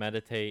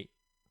 Meditate.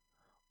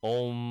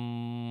 Go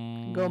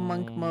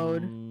monk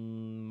mode.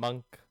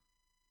 Monk.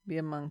 Be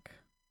a monk.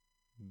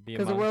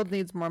 Because the world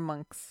needs more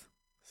monks.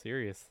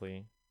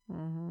 Seriously.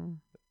 Mm-hmm.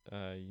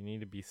 You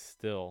need to be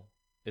still.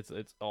 It's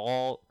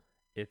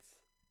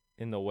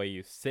in the way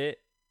you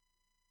sit,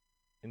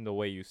 in the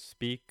way you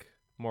speak,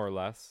 more or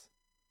less.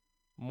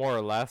 More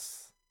or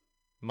less.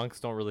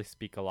 Monks don't really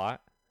speak a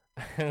lot.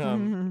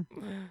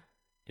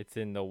 It's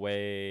in the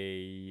way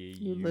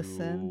you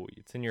listen.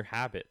 It's in your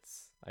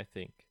habits, I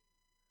think.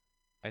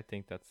 I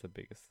think that's the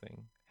biggest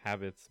thing.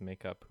 Habits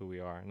make up who we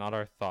are, not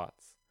our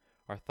thoughts.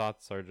 Our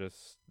thoughts are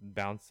just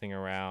bouncing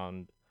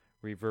around,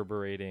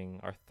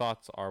 reverberating. Our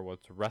thoughts are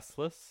what's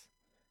restless.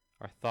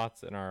 Our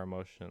thoughts and our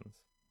emotions.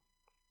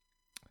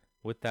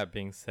 With that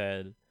being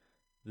said,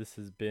 this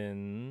has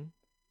been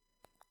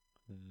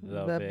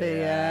the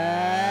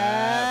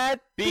Bayat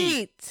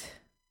Beat.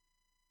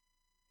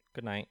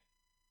 Good night.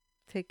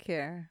 Take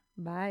care.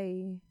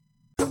 Bye.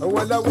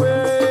 Well,